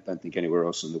have, I don't think, anywhere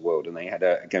else in the world. And they had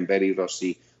a Gamberi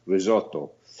Rossi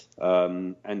risotto.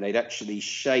 And they'd actually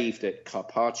shaved it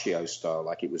Carpaccio style,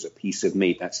 like it was a piece of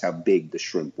meat. That's how big the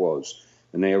shrimp was.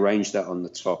 And they arranged that on the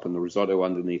top, and the risotto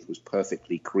underneath was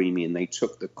perfectly creamy. And they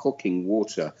took the cooking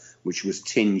water, which was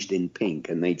tinged in pink,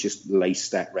 and they just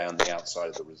laced that round the outside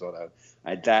of the risotto. I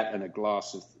had that and a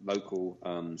glass of local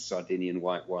Sardinian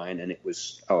white wine, and it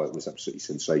was absolutely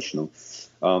sensational.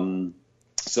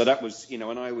 So that was, and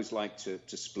I always like to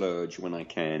splurge when I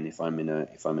can if I'm in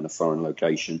a foreign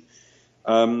location.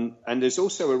 And there's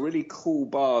also a really cool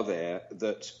bar there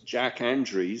that Jack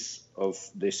Andrews of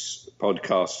this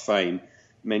podcast fame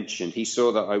mentioned. He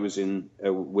saw that I was in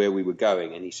where we were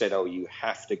going, and he said, "Oh, you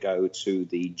have to go to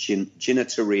the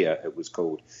Ginateria," it was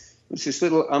called. It's this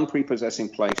little unprepossessing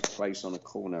place on a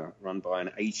corner run by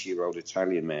an 80-year-old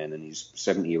Italian man and his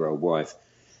 70-year-old wife.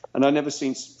 And I've never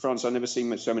seen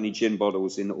so many gin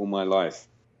bottles in all my life.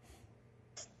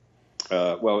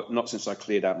 Well, not since I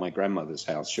cleared out my grandmother's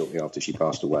house shortly after she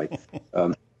passed away.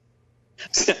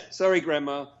 Sorry,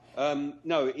 Grandma.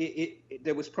 No,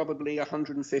 there was probably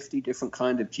 150 different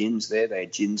kind of gins there. They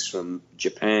had gins from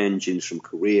Japan, gins from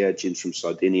Korea, gins from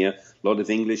Sardinia, a lot of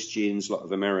English gins, a lot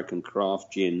of American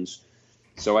craft gins.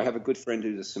 So I have a good friend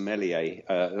who's a sommelier,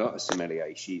 not a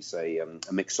sommelier, she's a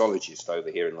mixologist over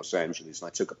here in Los Angeles. And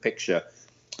I took a picture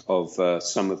of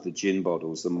some of the gin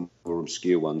bottles, the more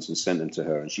obscure ones, and sent them to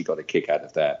her, and she got a kick out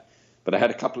of that. But I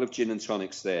had a couple of gin and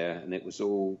tonics there, and it was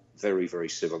all very, very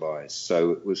civilized.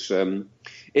 So it was,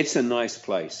 it's a nice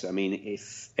place. I mean,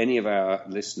 if any of our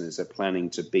listeners are planning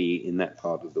to be in that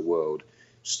part of the world,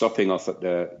 stopping off at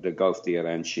the Golf de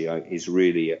Arancia is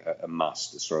really a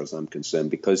must as far as I'm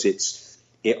concerned, because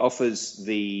it offers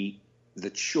the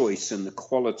choice and the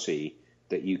quality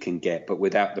that you can get, but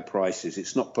without the prices.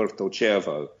 It's not Porto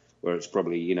Cervo, where it's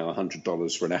probably,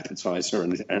 $100 for an appetizer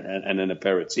and an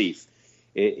aperitif.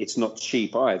 It's not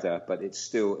cheap either, but it's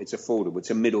affordable.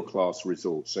 It's a middle-class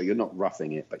resort, so you're not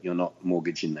roughing it, but you're not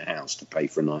mortgaging the house to pay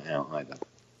for a night out either.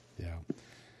 Yeah.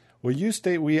 Well,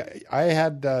 I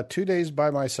had 2 days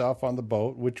by myself on the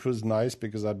boat, which was nice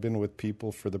because I'd been with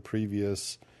people for the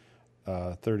previous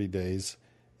 30 days,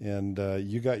 and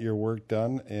you got your work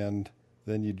done, and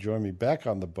then you joined me back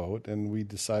on the boat, and we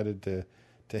decided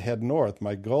to head north.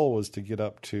 My goal was to get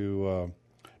up to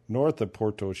north of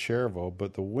Porto Cervo,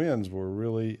 but the winds were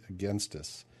really against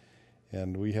us.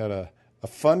 And we had a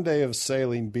fun day of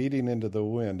sailing, beating into the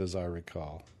wind, as I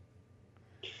recall.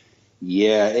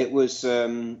 Yeah, it was.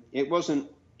 It wasn't.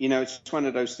 It's one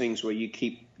of those things where you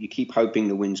keep hoping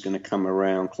the wind's going to come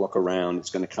around, clock around. It's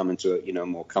going to come into a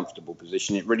more comfortable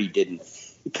position. It really didn't.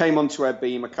 It came onto our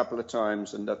beam a couple of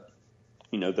times, and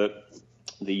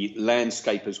the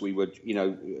landscape as we were,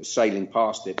 sailing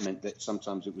past it meant that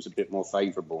sometimes it was a bit more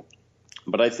favorable.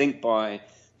 But I think by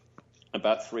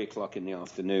about 3:00 in the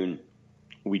afternoon,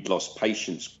 we'd lost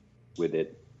patience with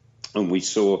it, and we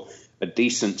saw a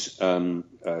decent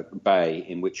bay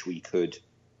in which we could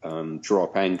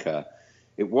drop anchor.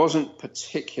 It wasn't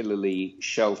particularly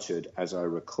sheltered, as I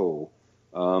recall,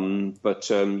 but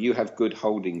you have good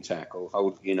holding tackle,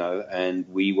 and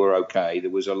we were okay. There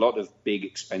was a lot of big,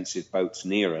 expensive boats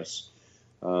near us,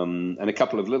 and a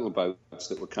couple of little boats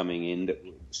that were coming in that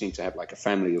seemed to have like a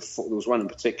family of four. There was one in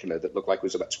particular that looked like it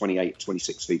was about 28,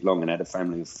 26 feet long and had a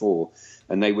family of four,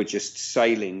 and they were just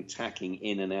sailing, tacking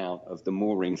in and out of the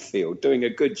mooring field, doing a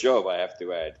good job, I have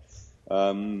to add.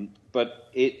 But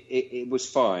it was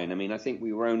fine. I mean, I think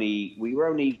we were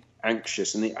only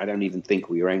anxious, and I don't even think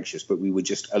we were anxious, but we were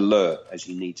just alert, as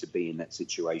you need to be in that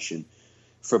situation,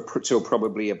 till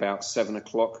probably about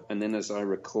 7:00. And then, as I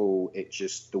recall,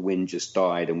 the wind just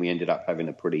died, and we ended up having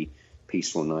a pretty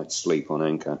peaceful night's sleep on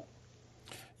anchor.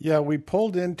 Yeah, we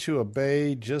pulled into a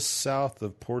bay just south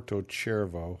of Porto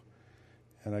Cervo,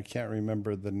 and I can't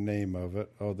remember the name of it.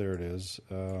 Oh, there it is.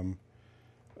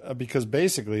 Because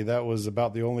basically that was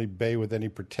about the only bay with any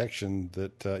protection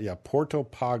that, Porto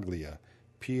Paglia,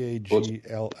 Paglia,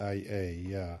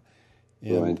 yeah.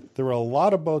 And There were a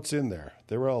lot of boats in there.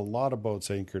 There were a lot of boats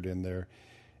anchored in there.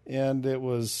 and the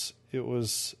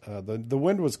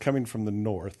wind was coming from the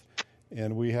north,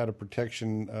 and we had a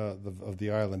protection of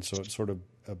the island, so it's sort of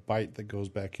a bight that goes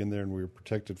back in there, and we were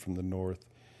protected from the north.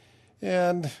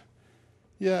 And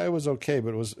yeah, it was okay,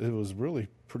 but it was really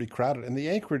pretty crowded. And the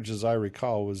anchorage, as I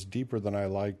recall, was deeper than I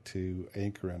like to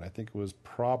anchor in. I think it was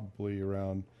probably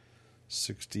around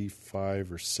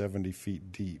 65 or 70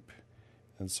 feet deep.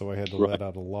 And so I had to let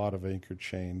out a lot of anchor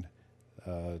chain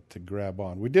to grab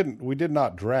on. We did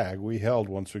not drag. We held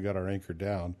once we got our anchor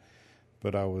down,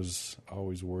 but I was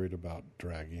always worried about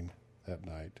dragging that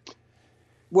night.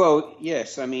 Well,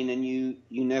 yes, I mean, and you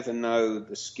never know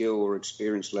the skill or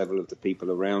experience level of the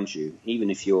people around you. Even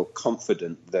if you're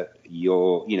confident that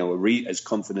you're, as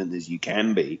confident as you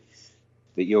can be,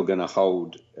 that you're going to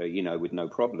hold, with no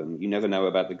problem. You never know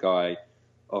about the guy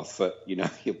off at,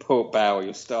 your port bow or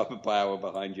your starboard bow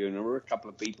behind you. And there were a couple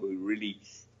of people who really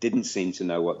didn't seem to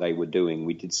know what they were doing.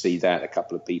 We did see that, a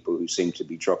couple of people who seemed to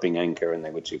be dropping anchor and they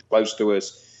were too close to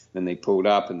us. Then they pulled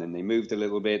up and then they moved a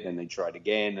little bit. Then they tried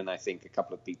again. And I think a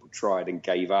couple of people tried and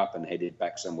gave up and headed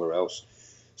back somewhere else.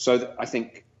 So I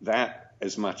think that,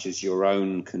 as much as your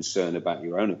own concern about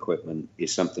your own equipment,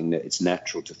 is something that it's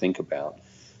natural to think about.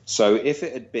 So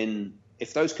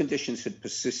if those conditions had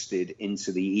persisted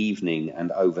into the evening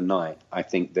and overnight, I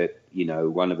think that,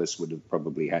 one of us would have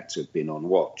probably had to have been on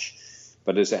watch.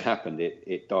 But as it happened,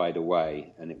 it died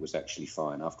away, and it was actually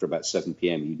fine. After about 7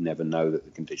 p.m., you'd never know that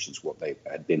the conditions what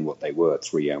they were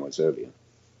 3 hours earlier.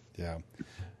 Yeah.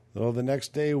 Well, the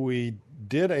next day we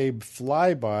did a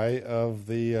flyby of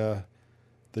the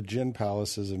gin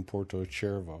palaces in Porto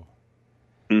Cervo.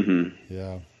 Mm-hmm.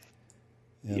 Yeah.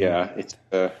 Yeah,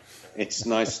 it's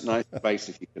nice place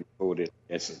if you can afford it.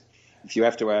 Yes, if you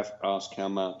have to ask how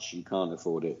much, you can't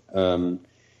afford it.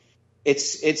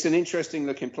 It's an interesting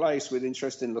looking place with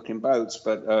interesting looking boats,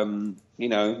 but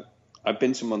I've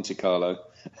been to Monte Carlo,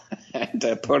 and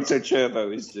Porto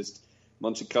Cervo is just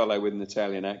Monte Carlo with an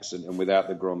Italian accent and without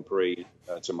the Grand Prix,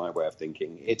 to my way of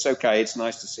thinking. It's okay. It's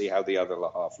nice to see how the other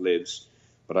half lives,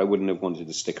 but I wouldn't have wanted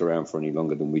to stick around for any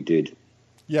longer than we did.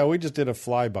 Yeah, we just did a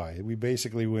flyby. We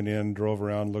basically went in, drove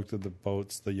around, looked at the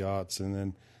boats, the yachts,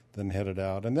 and then headed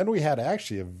out. And then we had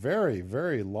actually a very,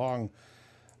 very long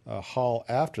haul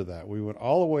after that. We went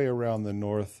all the way around the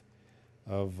north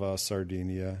of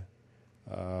Sardinia,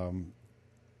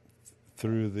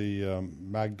 through the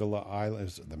Maddalena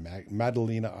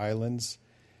Islands,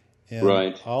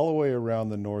 and all the way around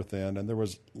the north end. And there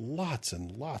was lots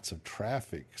and lots of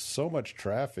traffic, so much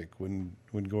traffic when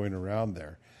going around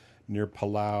there, near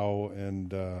Palau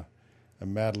and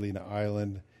Maddalena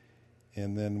Island.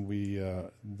 And then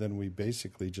we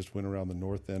basically just went around the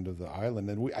north end of the island,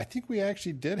 and I think we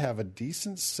actually did have a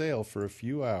decent sail for a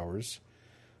few hours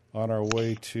on our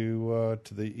way to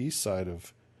the east side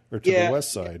the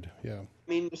west side. Yeah, I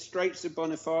mean, the Straits of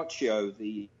Bonifacio,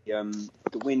 the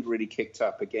wind really kicked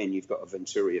up again. You've got a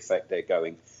Venturi effect there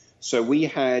going. So we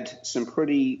had some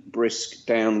pretty brisk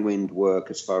downwind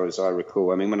work, as far as I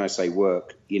recall. I mean, when I say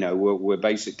work, we're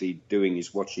basically doing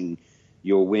is watching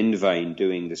your wind vane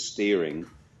doing the steering.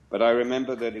 But I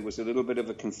remember that it was a little bit of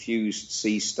a confused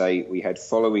sea state. We had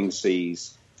following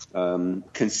seas,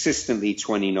 consistently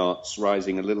 20 knots,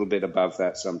 rising a little bit above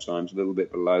that sometimes, a little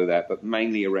bit below that, but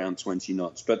mainly around 20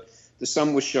 knots. But the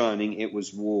sun was shining, it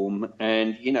was warm,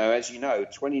 and, as you know,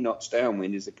 20 knots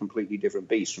downwind is a completely different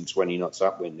beast from 20 knots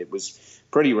upwind. It was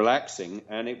pretty relaxing,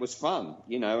 and it was fun,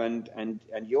 and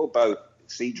your boat,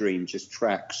 Sea Dream, just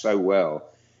tracks so well.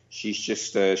 She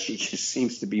just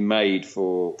seems to be made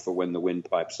for when the wind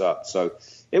pipes up. So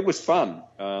it was fun,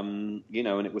 and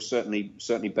it was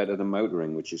certainly better than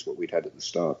motoring, which is what we'd had at the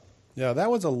start. Yeah,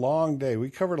 that was a long day. We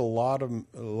covered a lot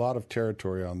of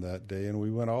territory on that day, and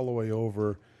we went all the way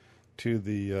over to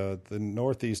the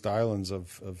northeast islands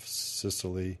of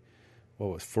Sicily.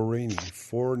 What was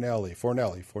Fornelli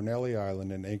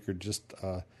Island, and anchored just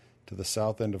to the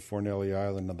south end of Fornelli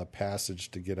Island on the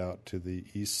passage to get out to the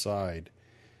east side.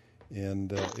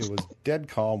 And it was dead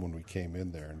calm when we came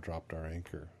in there and dropped our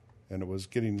anchor, and it was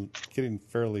getting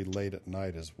fairly late at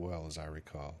night as well, as I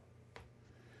recall.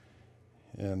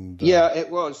 And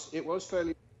it was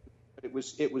fairly. It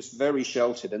was very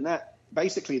sheltered, and that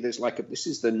basically this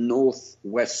is the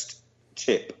northwest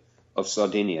tip of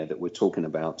Sardinia that we're talking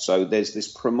about. So there's this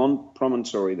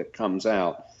promontory that comes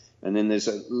out. And then there's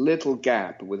a little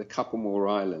gap with a couple more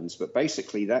islands, but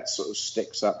basically that sort of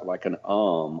sticks up like an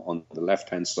arm on the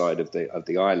left-hand side of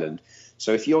the island.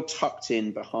 So if you're tucked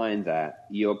in behind that,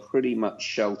 you're pretty much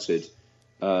sheltered,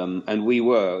 and we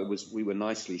were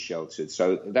nicely sheltered.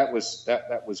 So that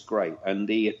was great. And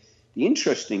the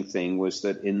interesting thing was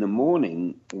that in the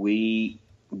morning we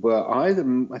I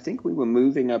think we were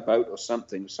moving a boat or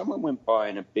something. Someone went by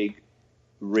in a big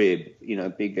rib,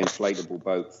 big inflatable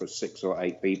boat for 6 or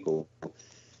 8 people.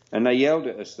 And they yelled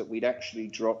at us that we'd actually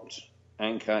dropped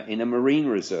anchor in a marine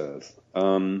reserve.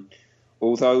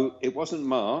 Although it wasn't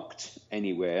marked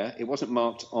anywhere. It wasn't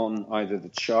marked on either the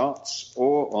charts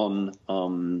or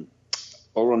on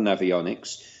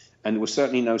Navionics. And there were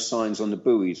certainly no signs on the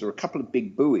buoys. There were a couple of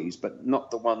big buoys, but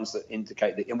not the ones that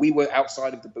indicate that. And we were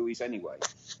outside of the buoys anyway.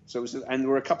 And there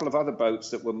were a couple of other boats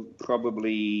that were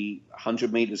probably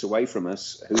 100 meters away from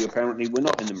us who apparently were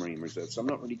not in the marine reserve. So I'm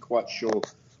not really quite sure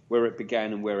where it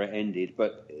began and where it ended.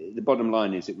 But the bottom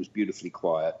line is it was beautifully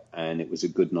quiet and it was a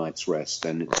good night's rest.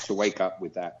 And to wake up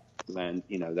with that land,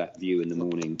 that view in the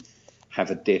morning, have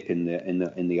a dip in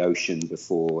the ocean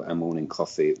before our morning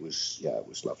coffee, it was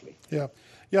lovely.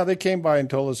 Yeah, they came by and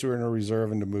told us we were in a reserve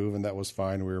and to move, and that was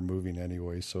fine. We were moving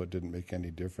anyway, so it didn't make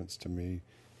any difference to me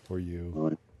or you.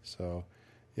 Right. So,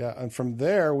 yeah, and from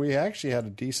there we actually had a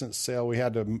decent sail. We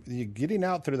had to getting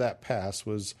out through that pass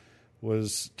was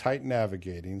tight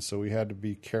navigating, so we had to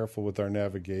be careful with our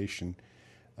navigation,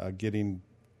 getting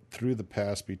through the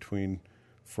pass between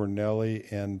Fornelli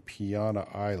and Piana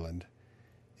Island,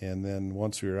 and then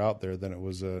once we were out there, then it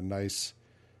was a nice,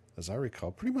 as I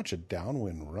recall, pretty much a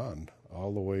downwind run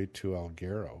all the way to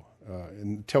Alghero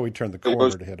until we turned the corner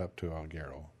to head up to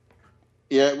Alghero.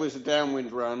 Yeah, it was a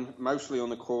downwind run, mostly on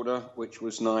the quarter, which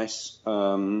was nice.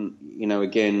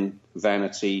 Again,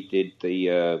 Vanity did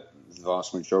the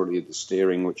vast majority of the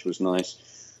steering, which was nice.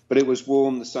 But it was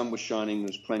warm, the sun was shining, there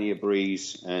was plenty of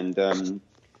breeze, and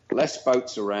less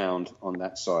boats around on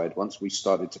that side. Once we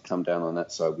started to come down on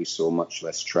that side, we saw much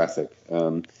less traffic.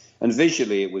 And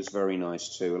visually, it was very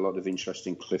nice too. A lot of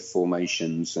interesting cliff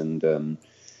formations and,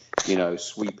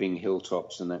 sweeping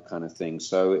hilltops and that kind of thing.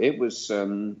 So it was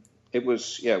a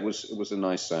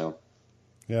nice sail.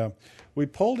 Yeah, we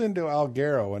pulled into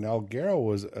Alghero, and Alghero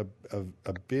was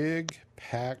a big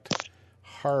packed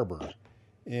harbor,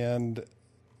 and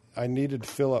I needed to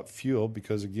fill up fuel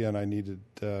because again I needed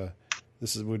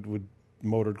would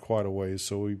motored quite a ways.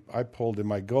 So I pulled in.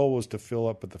 My goal was to fill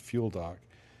up at the fuel dock.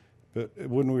 But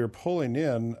when we were pulling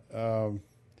in,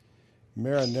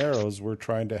 marineros were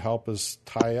trying to help us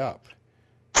tie up.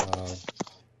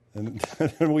 And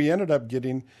we ended up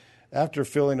getting, after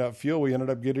filling up fuel, we ended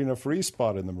up getting a free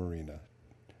spot in the marina.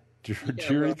 Do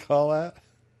you recall that?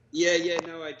 Yeah,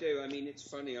 no, I do. I mean, it's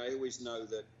funny. I always know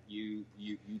that you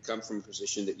come from a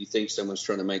position that you think someone's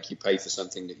trying to make you pay for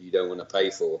something that you don't want to pay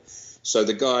for. So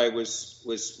the guy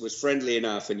was friendly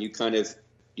enough, and you kind of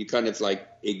like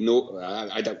ignore.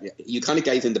 You kind of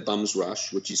gave him the bum's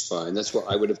rush, which is fine. That's what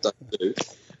I would have done too.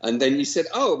 And then you said,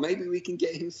 "Oh, maybe we can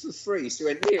get him for free." So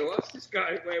he went, "Here, ask this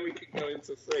guy where we can go in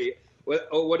for free."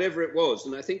 Or whatever it was.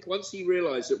 And I think once he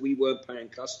realized that we weren't paying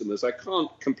customers, I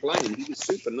can't complain. He was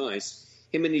super nice.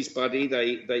 Him and his buddy,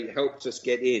 they helped us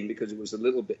get in because it was a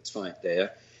little bit tight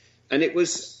there. And it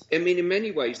was, I mean, in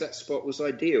many ways, that spot was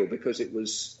ideal because it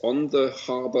was on the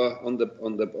harbour, on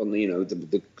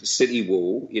the city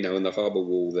wall, and the harbour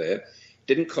wall there.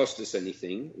 Didn't cost us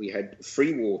anything. We had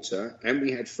free water and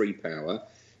we had free power.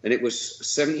 And it was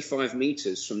 75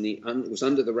 meters from it was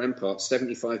under the ramparts,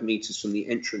 75 meters from the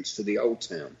entrance to the old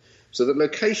town. So the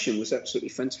location was absolutely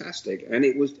fantastic, and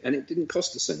it didn't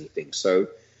cost us anything. So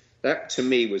that to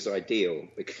me was ideal,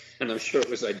 and I'm sure it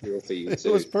was ideal for you too.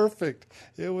 It was perfect.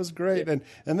 It was great, yeah.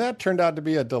 And that turned out to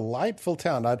be a delightful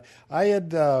town. I had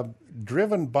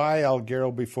driven by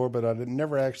Alghero before, but I had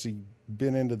never actually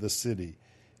been into the city,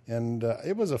 and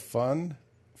it was a fun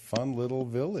little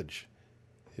village.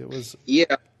 It was.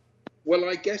 Yeah. Well,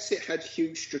 I guess it had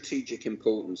huge strategic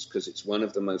importance because it's one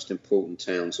of the most important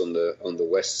towns on the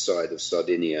west side of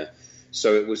Sardinia.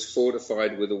 So it was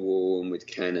fortified with a wall and with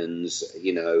cannons,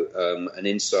 and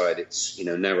inside it's,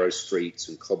 narrow streets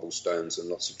and cobblestones and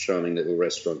lots of charming little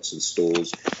restaurants and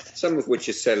stores, some of which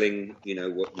are selling,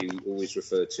 what you always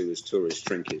refer to as tourist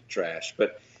trinket trash.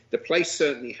 But the place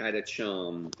certainly had a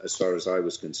charm as far as I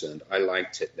was concerned. I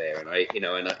liked it there. And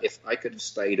if I could have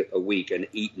stayed a week and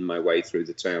eaten my way through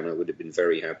the town, I would have been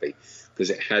very happy because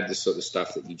it had the sort of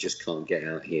stuff that you just can't get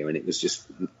out here. And it was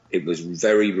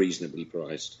very reasonably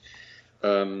priced.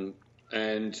 It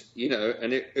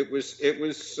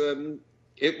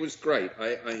was great.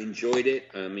 I enjoyed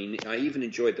it. I mean, I even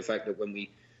enjoyed the fact that when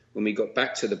we got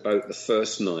back to the boat the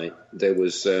first night, there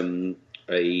was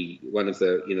one of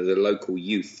the the local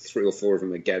youth, 3 or 4 of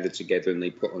them had gathered together and they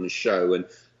put on a show and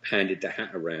handed the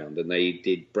hat around, and they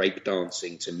did break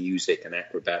dancing to music and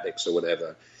acrobatics or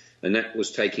whatever, and that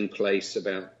was taking place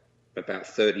about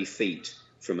 30 feet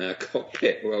from our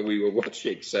cockpit while we were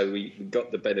watching. So we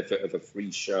got the benefit of a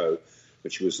free show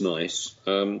which was nice.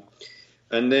 And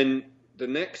then the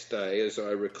next day, as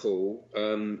I recall,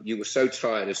 you were so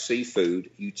tired of seafood,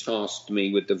 you tasked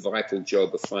me with the vital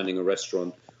job of finding a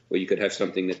restaurant where you could have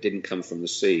something that didn't come from the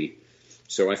sea.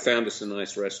 So I found us a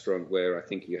nice restaurant where I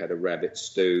think you had a rabbit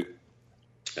stew.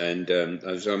 And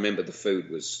as I remember, the food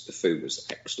was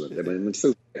excellent. I mean, the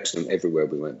food was excellent everywhere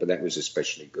we went, but that was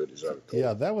especially good, as I recall.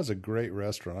 Yeah, that was a great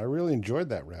restaurant. I really enjoyed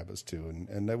that rabbit stew,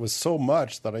 and it was so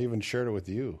much that I even shared it with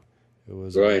you. It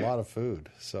was a lot of food,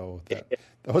 so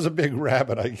that was a big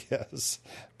rabbit, I guess.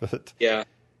 But yeah.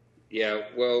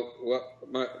 Well,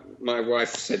 my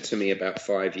wife said to me about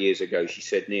 5 years ago. She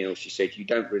said, Neil, you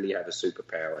don't really have a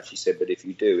superpower. She said, but if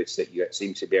you do, it's that you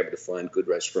seem to be able to find good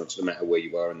restaurants no matter where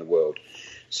you are in the world.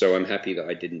 So I'm happy that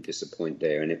I didn't disappoint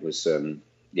there, and it was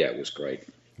it was great.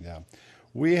 Yeah,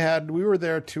 we were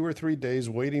there 2 or 3 days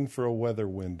waiting for a weather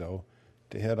window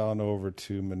to head on over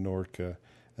to Menorca.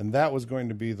 And that was going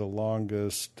to be the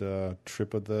longest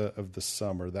trip of the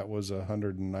summer. That was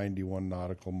 191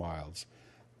 nautical miles,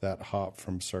 that hop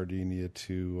from Sardinia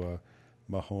to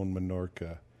Mahon,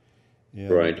 Menorca. And,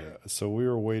 right. So we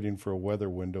were waiting for a weather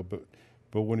window,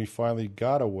 but when we finally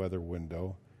got a weather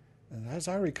window, and as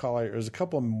I recall, there's a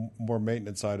couple more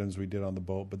maintenance items we did on the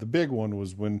boat, but the big one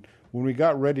was when we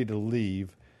got ready to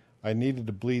leave, I needed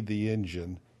to bleed the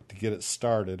engine to get it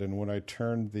started, and when I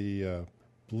turned the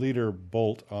bleeder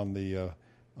bolt on the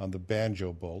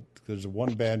banjo bolt. There's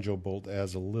one banjo bolt that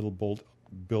has a little bolt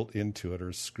built into it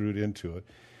or screwed into it,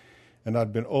 and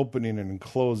I'd been opening and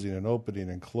closing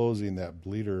that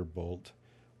bleeder bolt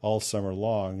all summer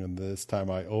long. And this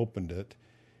time I opened it,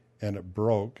 and it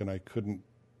broke, and I couldn't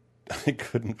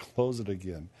close it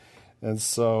again, and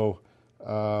so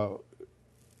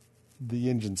the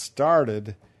engine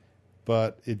started,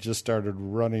 but it just started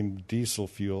running diesel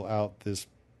fuel out this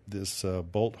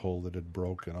bolt hole that had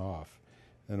broken off.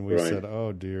 And we said,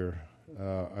 oh, dear.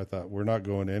 I thought, we're not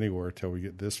going anywhere till we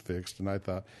get this fixed. And I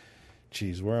thought,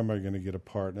 geez, where am I going to get a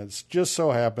part? And it's just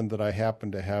so happened that I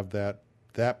happened to have that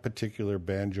particular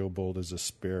banjo bolt as a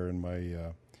spare in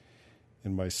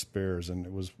my spares. And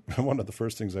it was one of the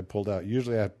first things I pulled out.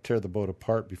 Usually I tear the boat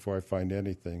apart before I find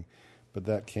anything. But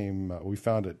that came, we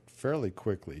found it fairly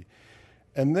quickly.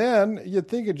 And then you'd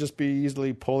think it'd just be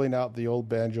easily pulling out the old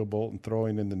banjo bolt and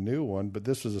throwing in the new one, but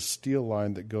this was a steel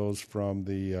line that goes from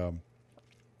the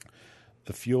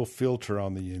fuel filter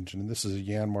on the engine. And this is a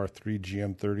Yanmar 3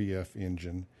 GM30F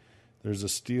engine. There's a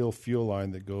steel fuel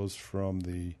line that goes from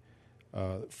the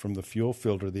fuel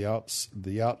filter, the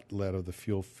outlet of the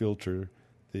fuel filter,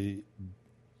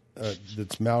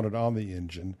 that's mounted on the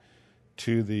engine,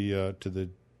 to the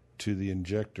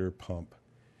injector pump,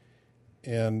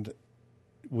 and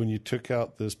when you took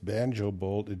out this banjo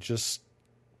bolt, it just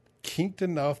kinked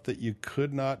enough that you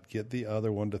could not get the other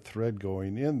one to thread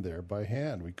going in there by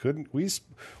hand. We couldn't.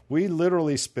 We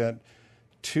literally spent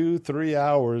 2-3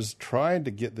 hours trying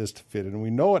to get this to fit in. We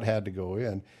know it had to go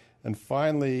in, and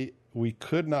finally we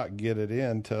could not get it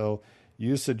in till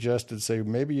you suggested, say,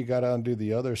 maybe you got to undo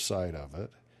the other side of it.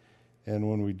 And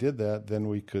when we did that, then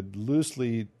we could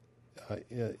loosely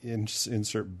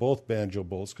insert both banjo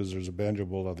bolts, because there's a banjo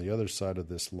bolt on the other side of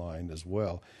this line as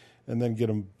well, and then get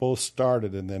them both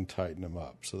started and then tighten them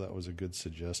up. So that was a good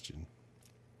suggestion.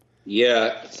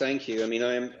 Yeah, thank you. I mean,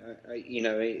 I'm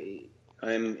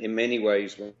in many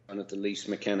ways one of the least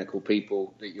mechanical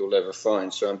people that you'll ever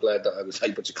find. So I'm glad that I was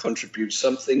able to contribute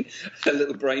something, a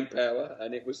little brain power.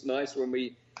 And it was nice when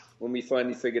we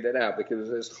finally figured it out, because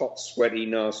it was hot, sweaty,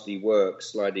 nasty work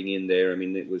sliding in there. I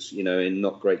mean, it was, in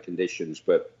not great conditions,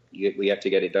 but we had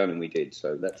to get it done, and we did.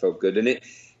 So that felt good. And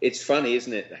it's funny,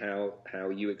 isn't it, how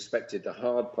you expected the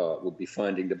hard part would be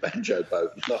finding the banjo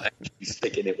boat, not actually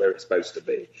sticking it where it's supposed to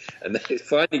be. And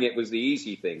finding it was the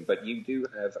easy thing. But you do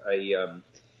have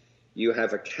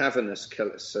a cavernous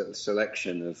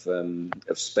selection of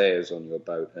spares on your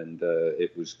boat, and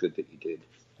it was good that you did.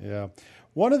 Yeah.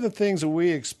 One of the things that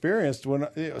we experienced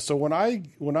when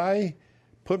I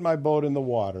put my boat in the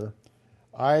water,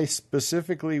 I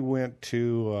specifically went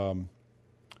to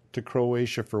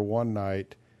Croatia for one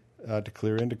night to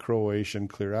clear into Croatia and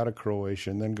clear out of Croatia,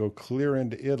 and then go clear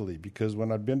into Italy, because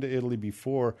when I'd been to Italy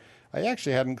before, I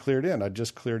actually hadn't cleared in. I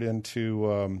just cleared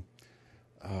into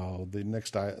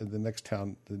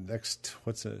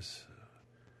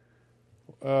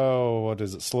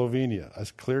Slovenia. I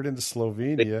cleared into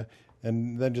Slovenia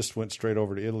and then just went straight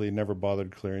over to Italy and never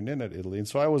bothered clearing in at Italy. And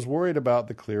so I was worried about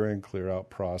the clear in, clear out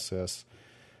process.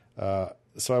 So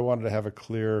I wanted to have a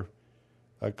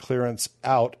clearance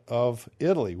out of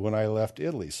Italy when I left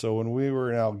Italy. So when we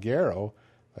were in Alghero,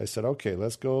 I said, okay,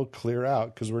 let's go clear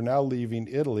out, because we're now leaving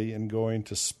Italy and going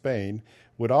to Spain,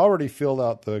 would already filled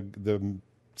out the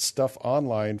stuff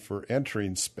online for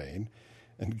entering Spain,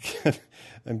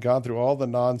 and gone through all the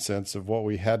nonsense of what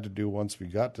we had to do once we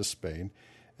got to Spain.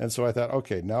 And so I thought,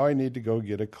 okay, now I need to go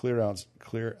get a clear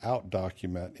out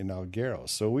document in Alghero.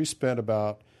 So we spent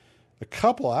about a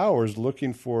couple hours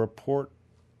looking for a port,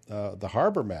 the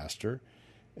harbor master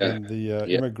and the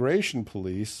immigration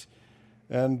police.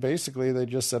 And basically they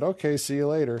just said, okay, see you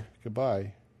later.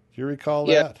 Goodbye. Do you recall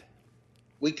that?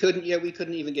 We couldn't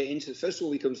even get into it. First of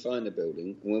all, we couldn't find the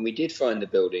building. And when we did find the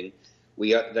building,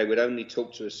 they would only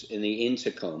talk to us in the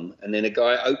intercom. And then a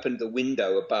guy opened the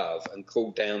window above and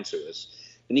called down to us.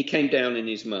 And he came down in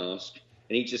his mask,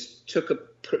 and he just took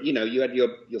you had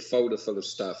your folder full of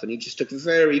stuff, and he just took a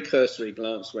very cursory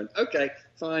glance, went, okay,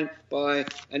 fine, bye.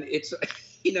 And it's,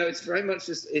 it's very much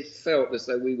it felt as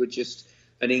though we were just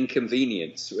an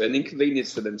inconvenience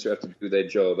for them to have to do their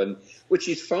job, and which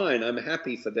is fine. I'm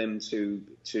happy for them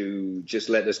to just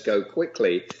let us go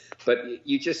quickly, but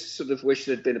you just sort of wish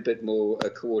there'd been a bit more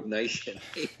coordination.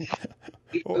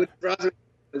 He would rather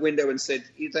the window and said,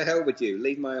 "The hell with you!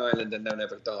 Leave my island and don't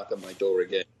ever darken my door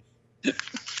again."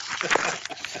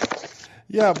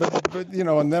 Yeah, but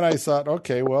and then I thought,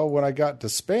 okay, well, when I got to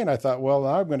Spain, I thought, well,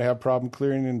 now I'm going to have a problem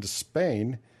clearing into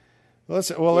Spain. Let's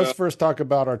first talk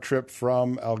about our trip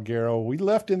from Alghero. We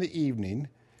left in the evening,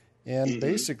 and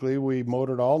basically we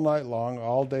motored all night long,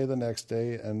 all day the next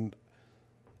day, and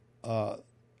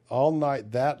all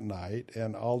night that night,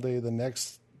 and all day the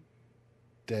next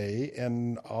day,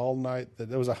 and all night.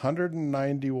 There was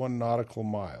 191 nautical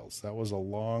miles. That was a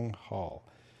long haul.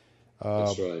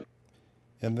 That's right.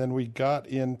 And then we got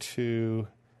into,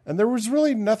 and there was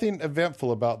really nothing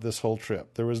eventful about this whole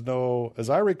trip. There was no, as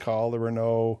I recall, it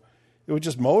was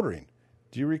just motoring.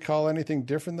 Do you recall anything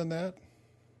different than that?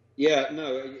 Yeah,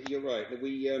 no, you're right.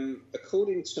 We,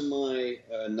 according to my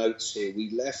notes here,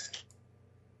 we left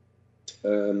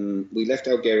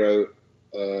Alghero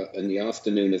in the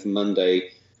afternoon of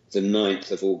Monday, the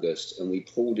 9th of August, and we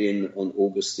pulled in on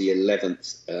August the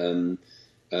 11th,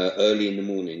 early in the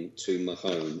morning to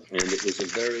Mahon, and it was a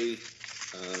very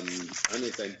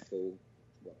uneventful,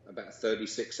 about a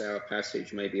 36-hour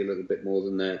passage, maybe a little bit more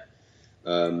than that.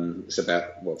 It's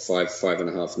about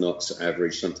 5.5 knots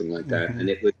average, something like that. And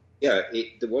it was,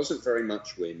 there wasn't very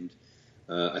much wind.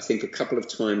 I think a couple of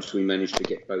times we managed to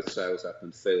get both sails up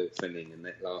and filling, and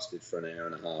that lasted for an hour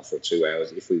and a half or 2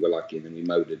 hours if we were lucky, and then we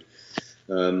motored.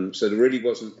 So there really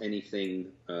wasn't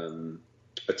anything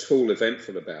at all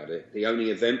eventful about it. The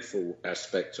only eventful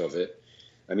aspect of it,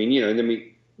 I mean, and then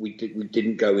we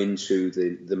didn't go into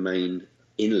the main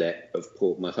inlet of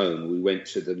Port Mahon. We went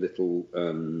to the little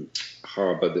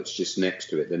harbour that's just next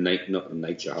to it, not the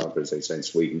nature harbour as they say in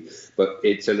Sweden, but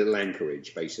it's a little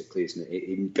anchorage basically, isn't it?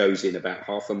 It goes in about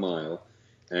half a mile,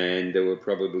 and there were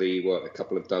probably a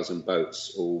couple of dozen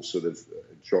boats all sort of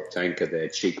dropped anchor there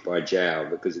cheek by jowl,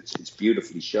 because it's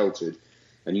beautifully sheltered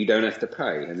and you don't have to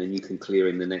pay, and then you can clear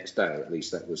in the next day. At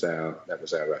least that was our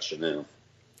rationale.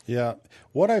 Yeah.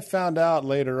 What I found out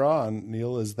later on,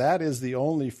 Neil, is that is the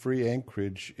only free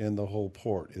anchorage in the whole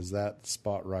port, is that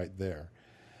spot right there.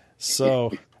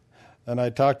 So, and I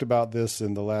talked about this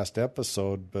in the last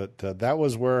episode, but that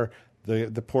was where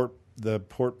the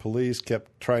port police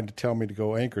kept trying to tell me to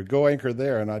go anchor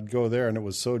there, and I'd go there, and it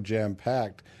was so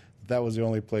jam-packed that was the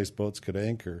only place boats could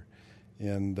anchor.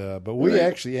 And but we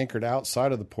actually anchored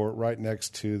outside of the port right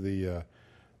next to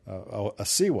a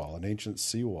seawall, an ancient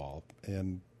seawall,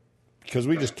 and because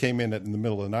we just came in in the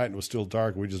middle of the night and it was still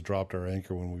dark, we just dropped our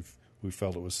anchor when we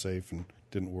felt it was safe and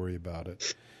didn't worry about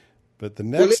it. But the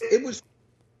next... Well, it was...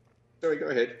 Sorry, go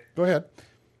ahead. Go ahead.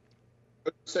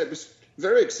 So it was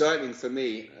very exciting for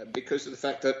me because of the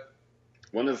fact that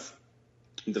one of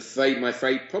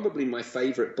probably my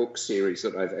favourite book series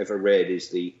that I've ever read is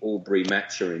the Aubrey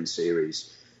Maturin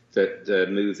series that the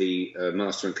movie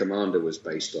Master and Commander was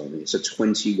based on. It's a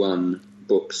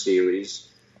 21-book series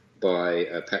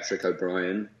by Patrick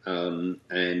O'Brian, and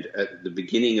at the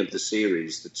beginning of the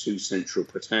series, the two central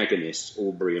protagonists,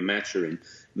 Aubrey and Maturin,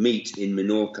 meet in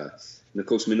Minorca. And of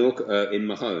course, in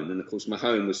Mahon, and of course,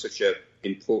 Mahon was such an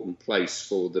important place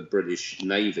for the British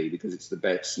Navy because it's the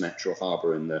best natural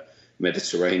harbour in the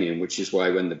Mediterranean, which is why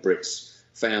when the Brits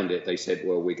found it, they said,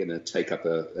 well, we're going to take up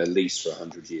a lease for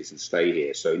 100 years and stay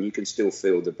here. So, and you can still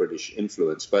feel the British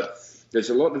influence. But there's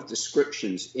a lot of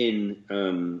descriptions in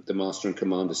the Master and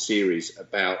Commander series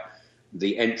about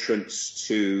the entrance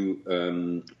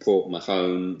to Port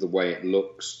Mahon, the way it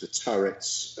looks, the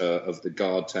turrets of the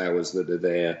guard towers that are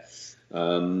there,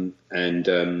 the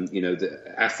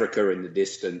Africa in the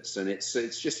distance, and it's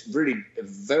just really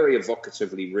very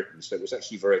evocatively written. So it was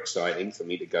actually very exciting for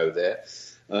me to go there.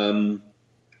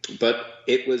 But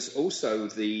it was also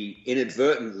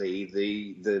inadvertently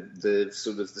the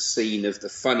sort of the scene of the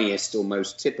funniest or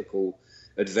most typical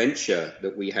adventure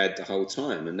that we had the whole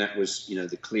time, and that was,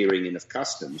 the clearing in of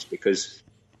customs. Because,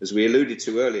 as we alluded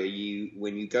to earlier,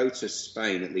 when you go to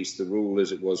Spain, at least the rule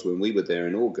as it was when we were there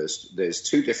in August, there's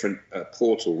two different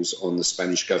portals on the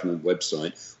Spanish government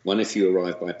website. One if you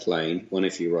arrive by plane, one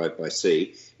if you arrive by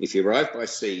sea. If you arrive by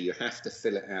sea, you have to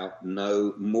fill it out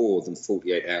no more than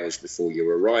 48 hours before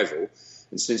your arrival.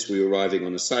 And since we were arriving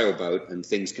on a sailboat and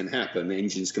things can happen,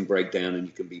 engines can break down and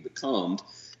you can be becalmed,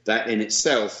 that in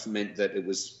itself meant that it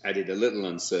added a little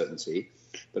uncertainty.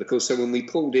 But of course, so when we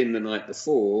pulled in the night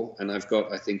before, and I've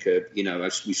got, I think,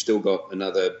 we've still got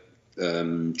another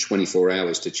 24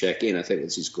 hours to check in. I think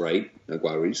this is great, no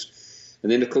worries.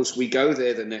 And then, of course, we go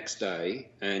there the next day,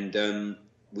 and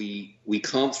we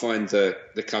can't find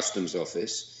the customs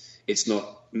office. It's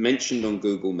not mentioned on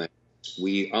Google Maps.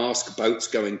 We ask boats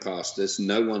going past us.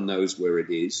 No one knows where it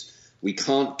is. We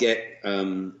can't get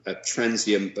a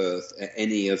transient berth at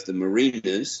any of the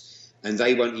marinas, and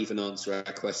they won't even answer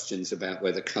our questions about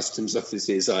where the customs office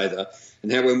is either.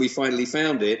 And how when we finally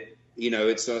found it,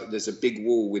 there's a big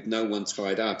wall with no one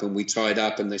tied up, and we tied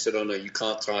up, and they said, "Oh no, you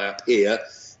can't tie up here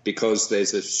because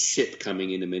there's a ship coming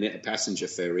in a minute, a passenger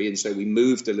ferry." And so we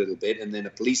moved a little bit, and then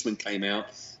a policeman came out,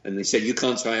 and they said, "You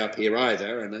can't tie up here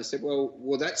either." And I said, well,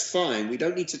 that's fine. We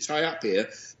don't need to tie up here,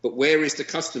 but where is the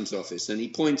customs office? And he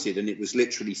pointed, and it was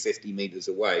literally 50 meters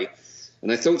away.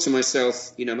 And I thought to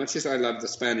myself, much as I love the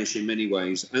Spanish in many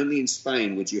ways, only in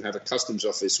Spain would you have a customs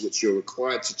office which you're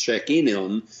required to check in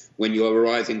on when you're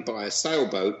arriving by a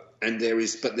sailboat,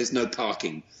 but there's no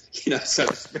parking, so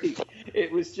to speak.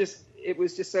 It was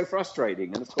just so frustrating.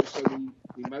 And of course, so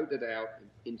we motored out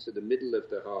into the middle of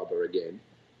the harbour again,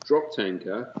 dropped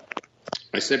anchor.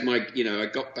 I said I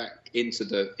got back into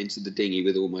the dinghy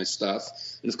with all my stuff,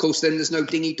 and of course then there's no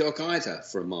dinghy dock either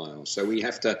for a mile, so we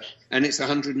have to, and it's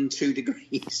 102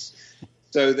 degrees.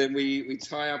 So then we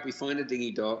tie up, we find a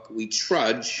dinghy dock, we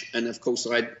trudge, and of course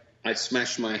I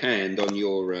smashed my hand on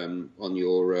on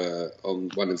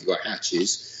one of your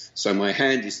hatches, so my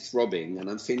hand is throbbing, and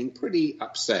I'm feeling pretty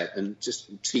upset and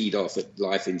just teed off at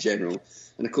life in general.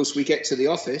 And of course we get to the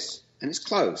office and it's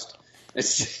closed.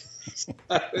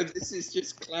 This is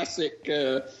just classic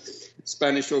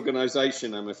Spanish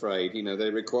organisation, I'm afraid. They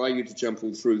require you to jump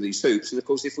all through these hoops. And, of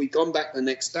course, if we'd gone back the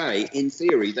next day, in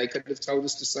theory, they could have told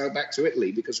us to sail back to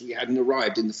Italy because we hadn't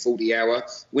arrived in the 40-hour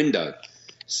window.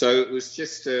 So it was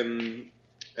just,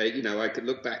 I could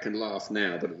look back and laugh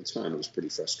now, but at the time it was pretty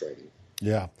frustrating.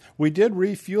 Yeah, we did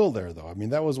refuel there, though. I mean,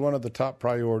 that was one of the top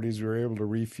priorities. We were able to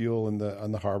refuel on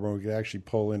the harbor. We could actually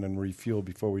pull in and refuel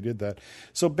before we did that.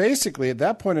 So basically, at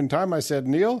that point in time, I said,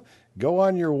 Neil, go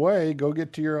on your way, go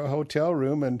get to your hotel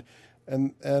room,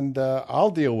 and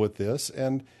I'll deal with this.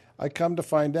 And I come to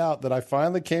find out that I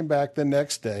finally came back the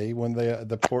next day when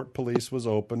the port police was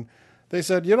open. They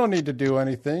said, you don't need to do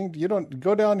anything. You don't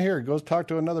go down here. Go talk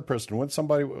to another person. Went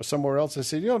somebody somewhere else. They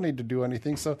said, you don't need to do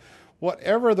anything. So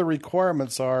whatever the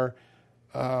requirements are,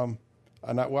 and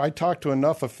I talked to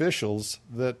enough officials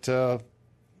that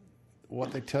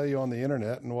what they tell you on the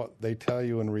internet and what they tell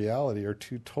you in reality are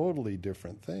two totally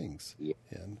different things. Yeah.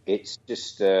 And it's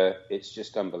just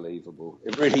unbelievable.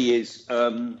 It really is.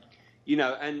 And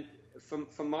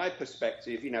from my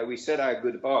perspective, we said our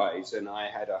goodbyes, and I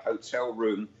had a hotel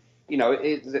room.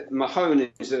 Mahon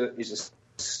is a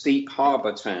steep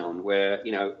harbour town where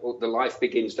the life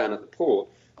begins down at the port.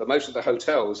 But most of the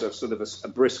hotels are sort of a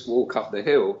brisk walk up the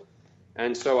hill.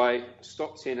 And so I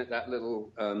stopped in at that little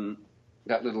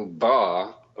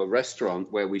bar or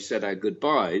restaurant where we said our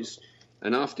goodbyes.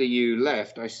 And after you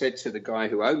left, I said to the guy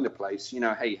who owned the place,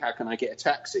 hey, how can I get a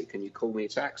taxi? Can you call me a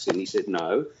taxi? And he said,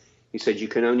 no. He said, you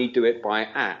can only do it by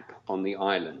app on the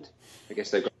island. I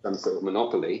guess they've got some sort of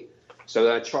monopoly.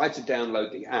 So I tried to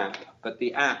download the app, but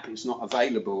the app is not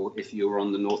available if you're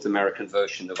on the North American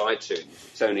version of iTunes.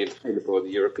 It's only available on the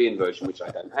European version, which I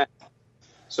don't have.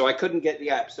 So I couldn't get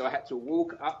the app, so I had to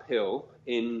walk uphill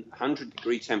in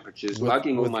 100-degree temperatures,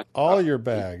 lugging all my all your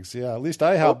bags. Yeah, at least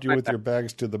I helped you with your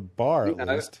bags to the bar, at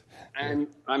least. And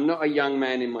I'm not a young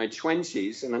man in my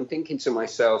 20s, and I'm thinking to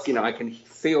myself, I can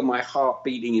feel my heart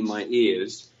beating in my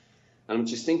ears. I'm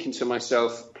just thinking to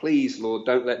myself, please, Lord,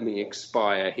 don't let me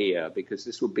expire here, because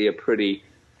this would be a pretty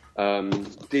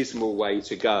dismal way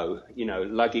to go,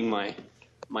 lugging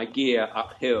my gear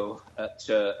uphill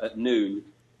at noon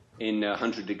in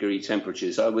 100-degree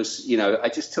temperatures. I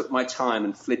just took my time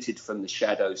and flitted from the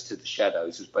shadows to the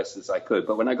shadows as best as I could.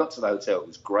 But when I got to the hotel, it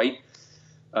was great.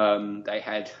 They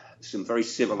had some very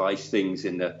civilized things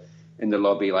in the in the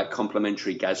lobby, like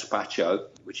complimentary gazpacho,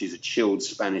 which is a chilled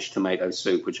Spanish tomato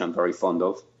soup, which I'm very fond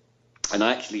of. And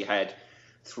I actually had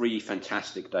 3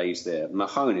 fantastic days there.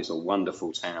 Mahon is a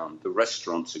wonderful town. The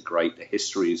restaurants are great. The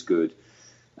history is good.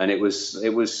 And it was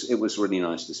really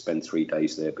nice to spend 3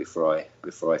 days there before I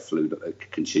flew to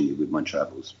continue with my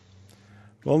travels.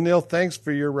 Well, Neil, thanks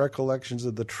for your recollections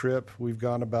of the trip. We've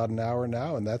gone about an hour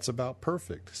now, and that's about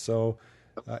perfect. So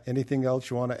anything else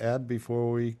you want to add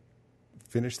before we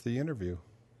finish the interview?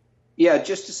 Yeah,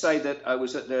 just to say that I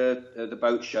was at the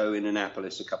boat show in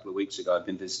Annapolis a couple of weeks ago. I've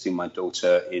been visiting my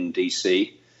daughter in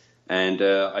D.C., and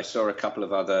I saw a couple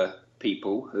of other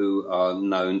people who are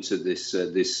known to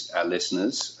our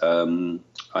listeners.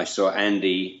 I saw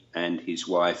Andy and his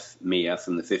wife, Mia,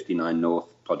 from the 59 North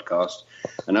podcast.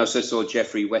 And I also saw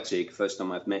Jeffrey Wettig, first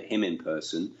time I've met him in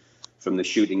person, from the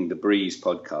Shooting the Breeze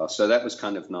podcast. So that was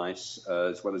kind of nice,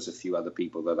 as well as a few other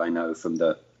people that I know from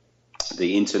the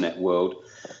internet world.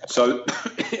 So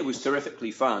it was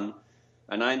terrifically fun.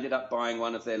 And I ended up buying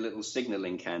one of their little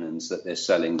signaling cannons that they're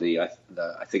selling. I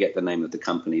forget the name of the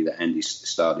company that Andy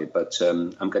started, but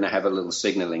I'm going to have a little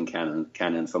signaling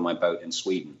cannon for my boat in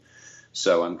Sweden.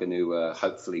 So I'm going to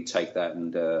hopefully take that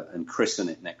and christen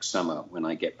it next summer when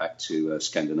I get back to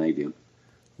Scandinavia.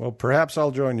 Well, perhaps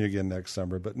I'll join you again next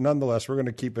summer, but nonetheless, we're going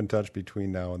to keep in touch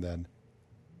between now and then.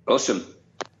 Awesome.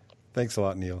 Thanks a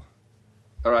lot, Neil.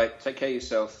 All right. Take care of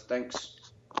yourself. Thanks.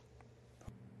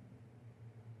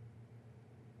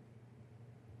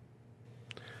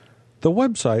 The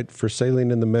website for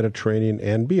sailing in the Mediterranean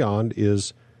and beyond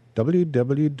is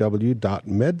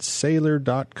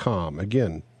www.medsailor.com.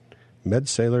 Again,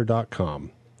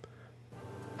 medsailor.com.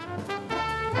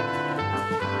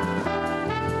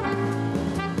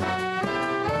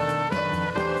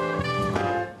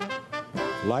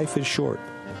 Life is short.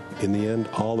 In the end,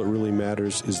 all that really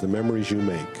matters is the memories you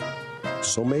make.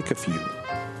 So make a few.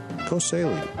 Go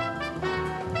sailing.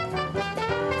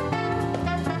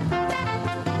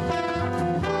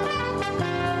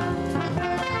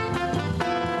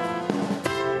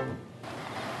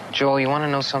 Joel, you want to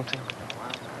know something?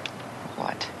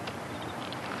 What?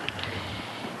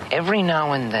 Every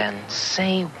now and then,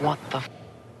 say what the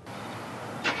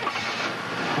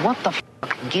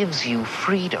gives you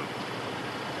freedom.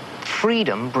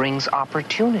 Freedom brings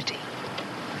opportunity.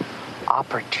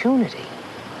 Opportunity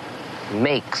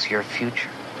makes your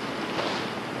future.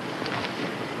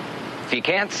 If you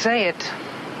can't say it,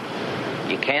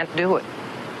 you can't do it.